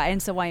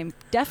 And so I am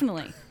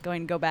definitely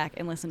going to go back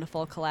and listen to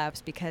Full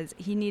Collapse, because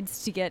he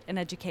needs to get an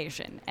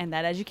education. And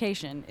that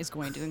education is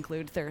going to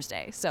include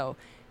Thursday. So,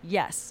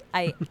 yes,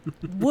 I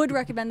would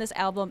recommend this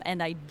album,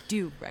 and I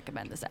do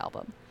recommend this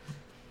album.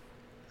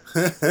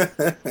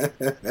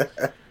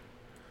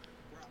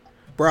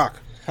 Brock,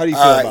 how do you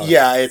feel about it?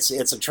 Yeah, it's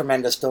a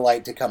tremendous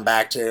delight to come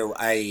back to.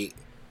 I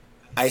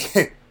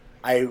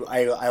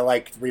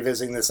liked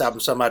revisiting this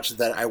album so much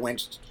that I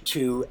went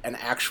to an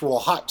actual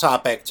Hot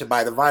Topic to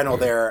buy the vinyl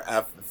there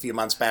a few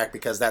months back,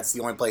 because that's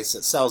the only place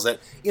that sells it.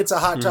 It's a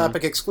Hot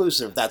Topic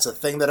exclusive. That's a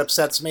thing that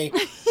upsets me.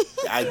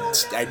 I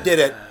did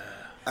it.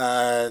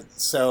 Yeah,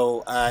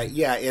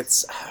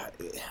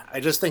 I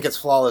just think it's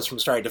flawless from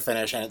start to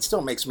finish, and it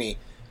still makes me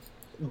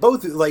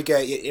both,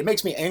 it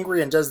makes me angry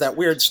and does that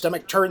weird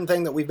stomach turn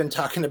thing that we've been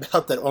talking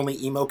about, that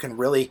only emo can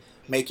really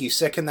make you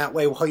sick in that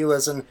way while you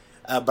listen.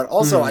 But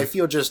also, I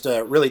feel just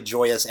really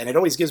joyous, and it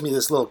always gives me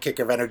this little kick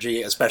of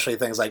energy, especially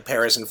things like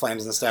Paris in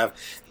Flames and stuff.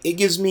 It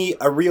gives me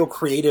a real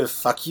creative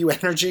fuck you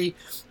energy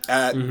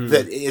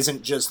that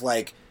isn't just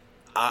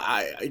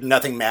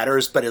nothing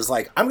matters, but is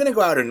like, I'm going to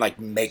go out and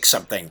make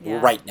something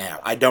right now.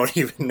 I don't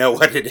even know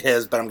what it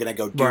is, but I'm going to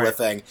go do a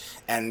thing.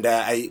 And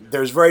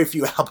there's very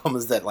few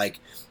albums that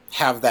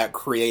have that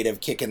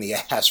creative kick in the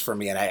ass for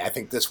me, and I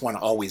think this one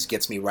always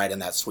gets me right in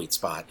that sweet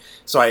spot.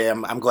 So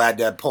I'm glad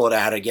to pull it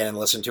out again and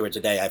listen to it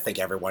today. I think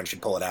everyone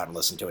should pull it out and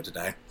listen to it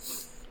today.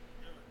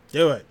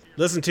 Do it.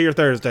 Listen to your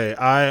Thursday.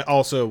 I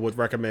also would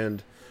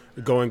recommend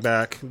going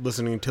back,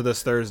 listening to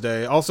this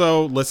Thursday.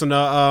 Also, listen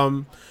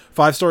to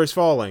 5 Stories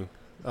Falling.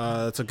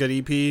 It's a good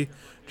EP.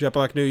 Jet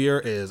Black New Year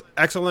is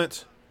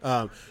excellent.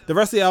 The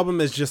rest of the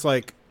album is just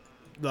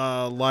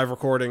live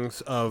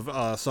recordings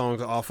of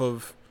songs off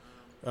of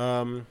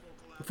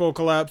Full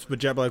Collapse, but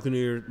Jet Black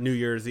New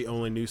Year is the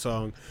only new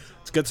song.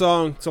 It's a good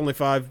song. It's only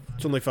 5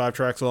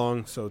 tracks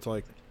long, so it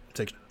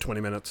takes 20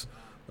 minutes.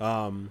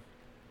 But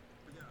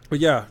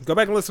yeah, go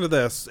back and listen to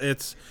this.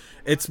 It's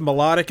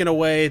melodic in a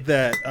way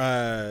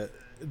that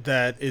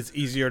is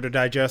easier to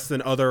digest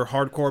than other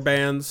hardcore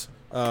bands.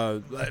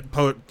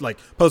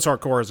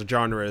 Post-hardcore as a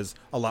genre is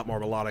a lot more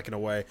melodic in a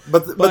way,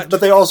 but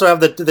they also have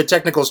the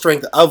technical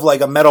strength of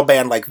a metal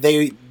band.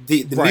 The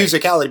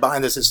musicality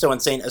behind this is so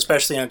insane,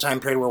 especially in a time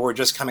period where we're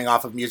just coming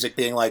off of music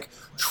being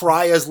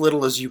try as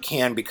little as you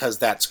can because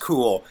that's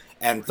cool.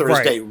 And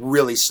Thursday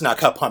really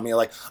snuck up on me,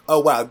 oh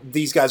wow,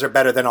 these guys are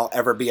better than I'll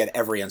ever be at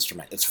every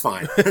instrument. It's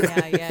fine.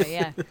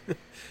 Yeah.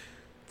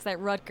 It's that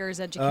Rutgers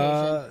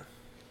education.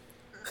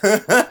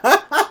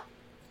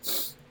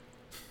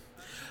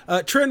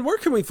 Trin, where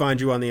can we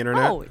find you on the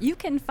internet? Oh, you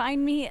can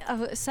find me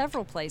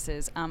several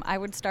places. I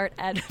would start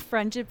at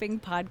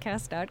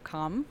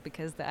friendshippingpodcast.com,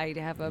 because I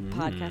have a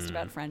podcast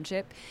about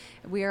friendship.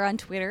 We are on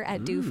Twitter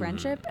at Do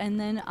Friendship. And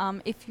then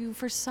if you,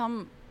 for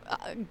some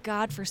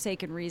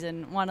godforsaken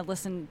reason, want to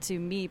listen to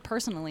me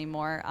personally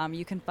more,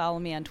 you can follow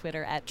me on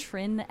Twitter at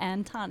Trin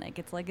and Tonic.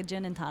 It's like a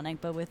gin and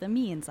tonic, but with a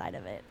me inside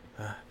of it.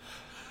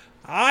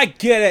 I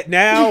get it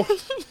now.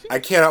 I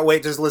cannot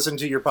wait to listen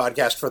to your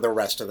podcast for the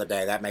rest of the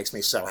day. That makes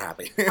me so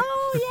happy.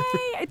 Oh,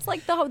 yay. It's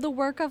the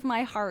work of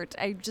my heart.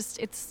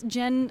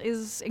 Jen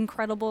is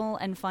incredible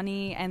and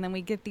funny, and then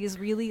we get these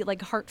really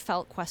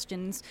heartfelt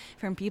questions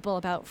from people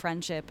about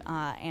friendship,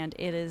 and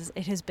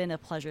it has been a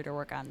pleasure to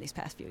work on these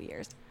past few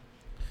years.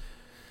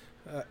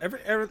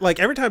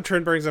 Every time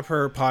Trin brings up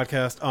her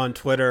podcast on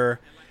Twitter,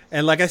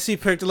 and like I see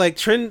picture like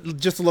Trin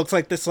just looks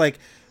like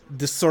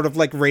this sort of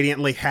like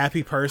radiantly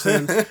happy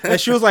person, and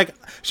she was like,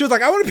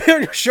 I want to be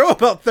on your show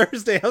about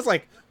Thursday. I was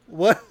like,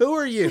 what? Who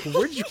are you?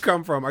 Where'd you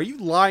come from? Are you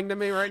lying to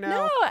me right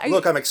now? No,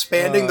 Look, I'm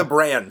expanding the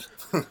brand.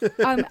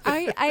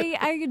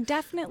 I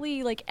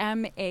definitely like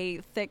am a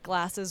thick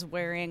glasses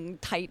wearing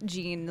tight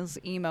jeans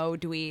emo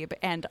dweeb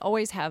and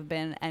always have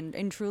been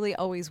and truly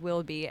always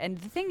will be. And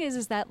the thing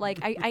is that like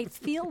I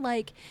feel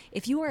like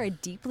if you are a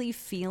deeply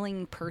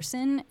feeling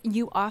person,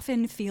 you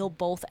often feel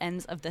both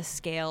ends of the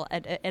scale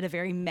at a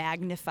very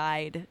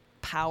magnified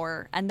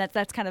power, and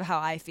that's kind of how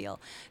I feel.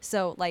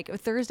 So like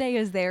Thursday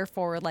is there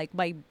for like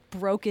my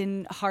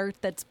broken heart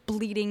that's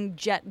bleeding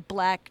jet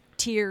black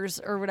tears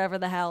or whatever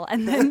the hell,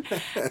 and then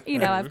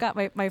I've got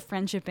my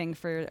friendshipping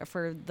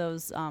for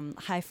those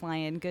high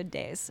flying good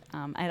days,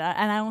 and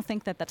I don't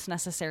think that that's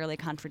necessarily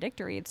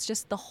contradictory. It's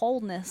just the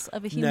wholeness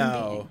of a human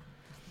being.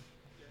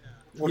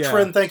 Well,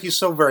 Trin, thank you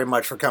so very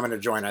much for coming to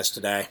join us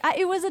today.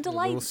 It was a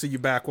delight. We'll see you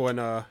back when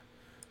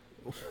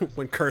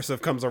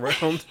Cursive comes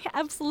around.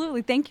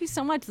 Absolutely. Thank you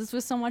so much. This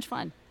was so much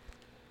fun.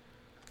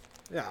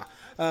 Yeah.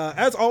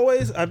 As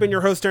always, I've been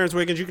your host, Terrence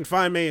Wiggins. You can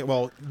find me,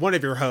 well, one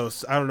of your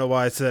hosts. I don't know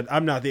why I said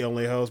I'm not the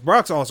only host.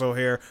 Brock's also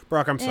here.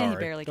 Brock, I'm sorry. He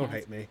barely Don't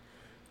counts. hate me.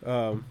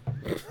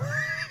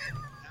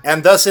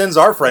 And thus ends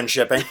our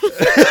friendshipping.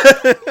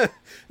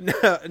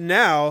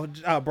 Now,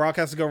 Brock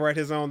has to go write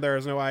his own There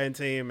Is No I in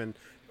Team, and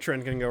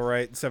Trent can go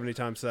write 70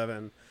 times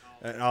 7,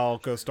 and I'll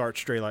go start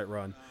Straylight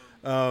Run.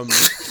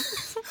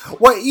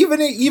 Well,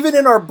 even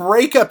in our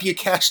breakup, you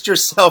cast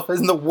yourself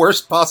in the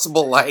worst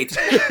possible light.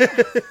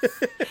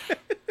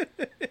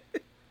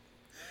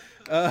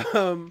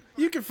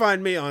 You can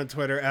find me on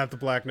Twitter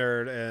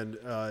 @TheBlackNerd,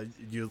 and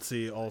you'll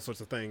see all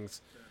sorts of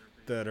things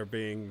that are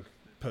being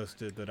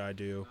posted that I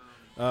do.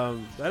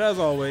 But as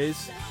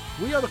always,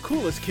 we are the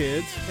coolest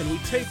kids, and we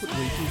take what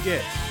we can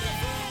get.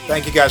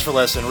 Thank you guys for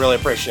listening. Really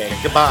appreciate it.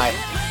 Goodbye.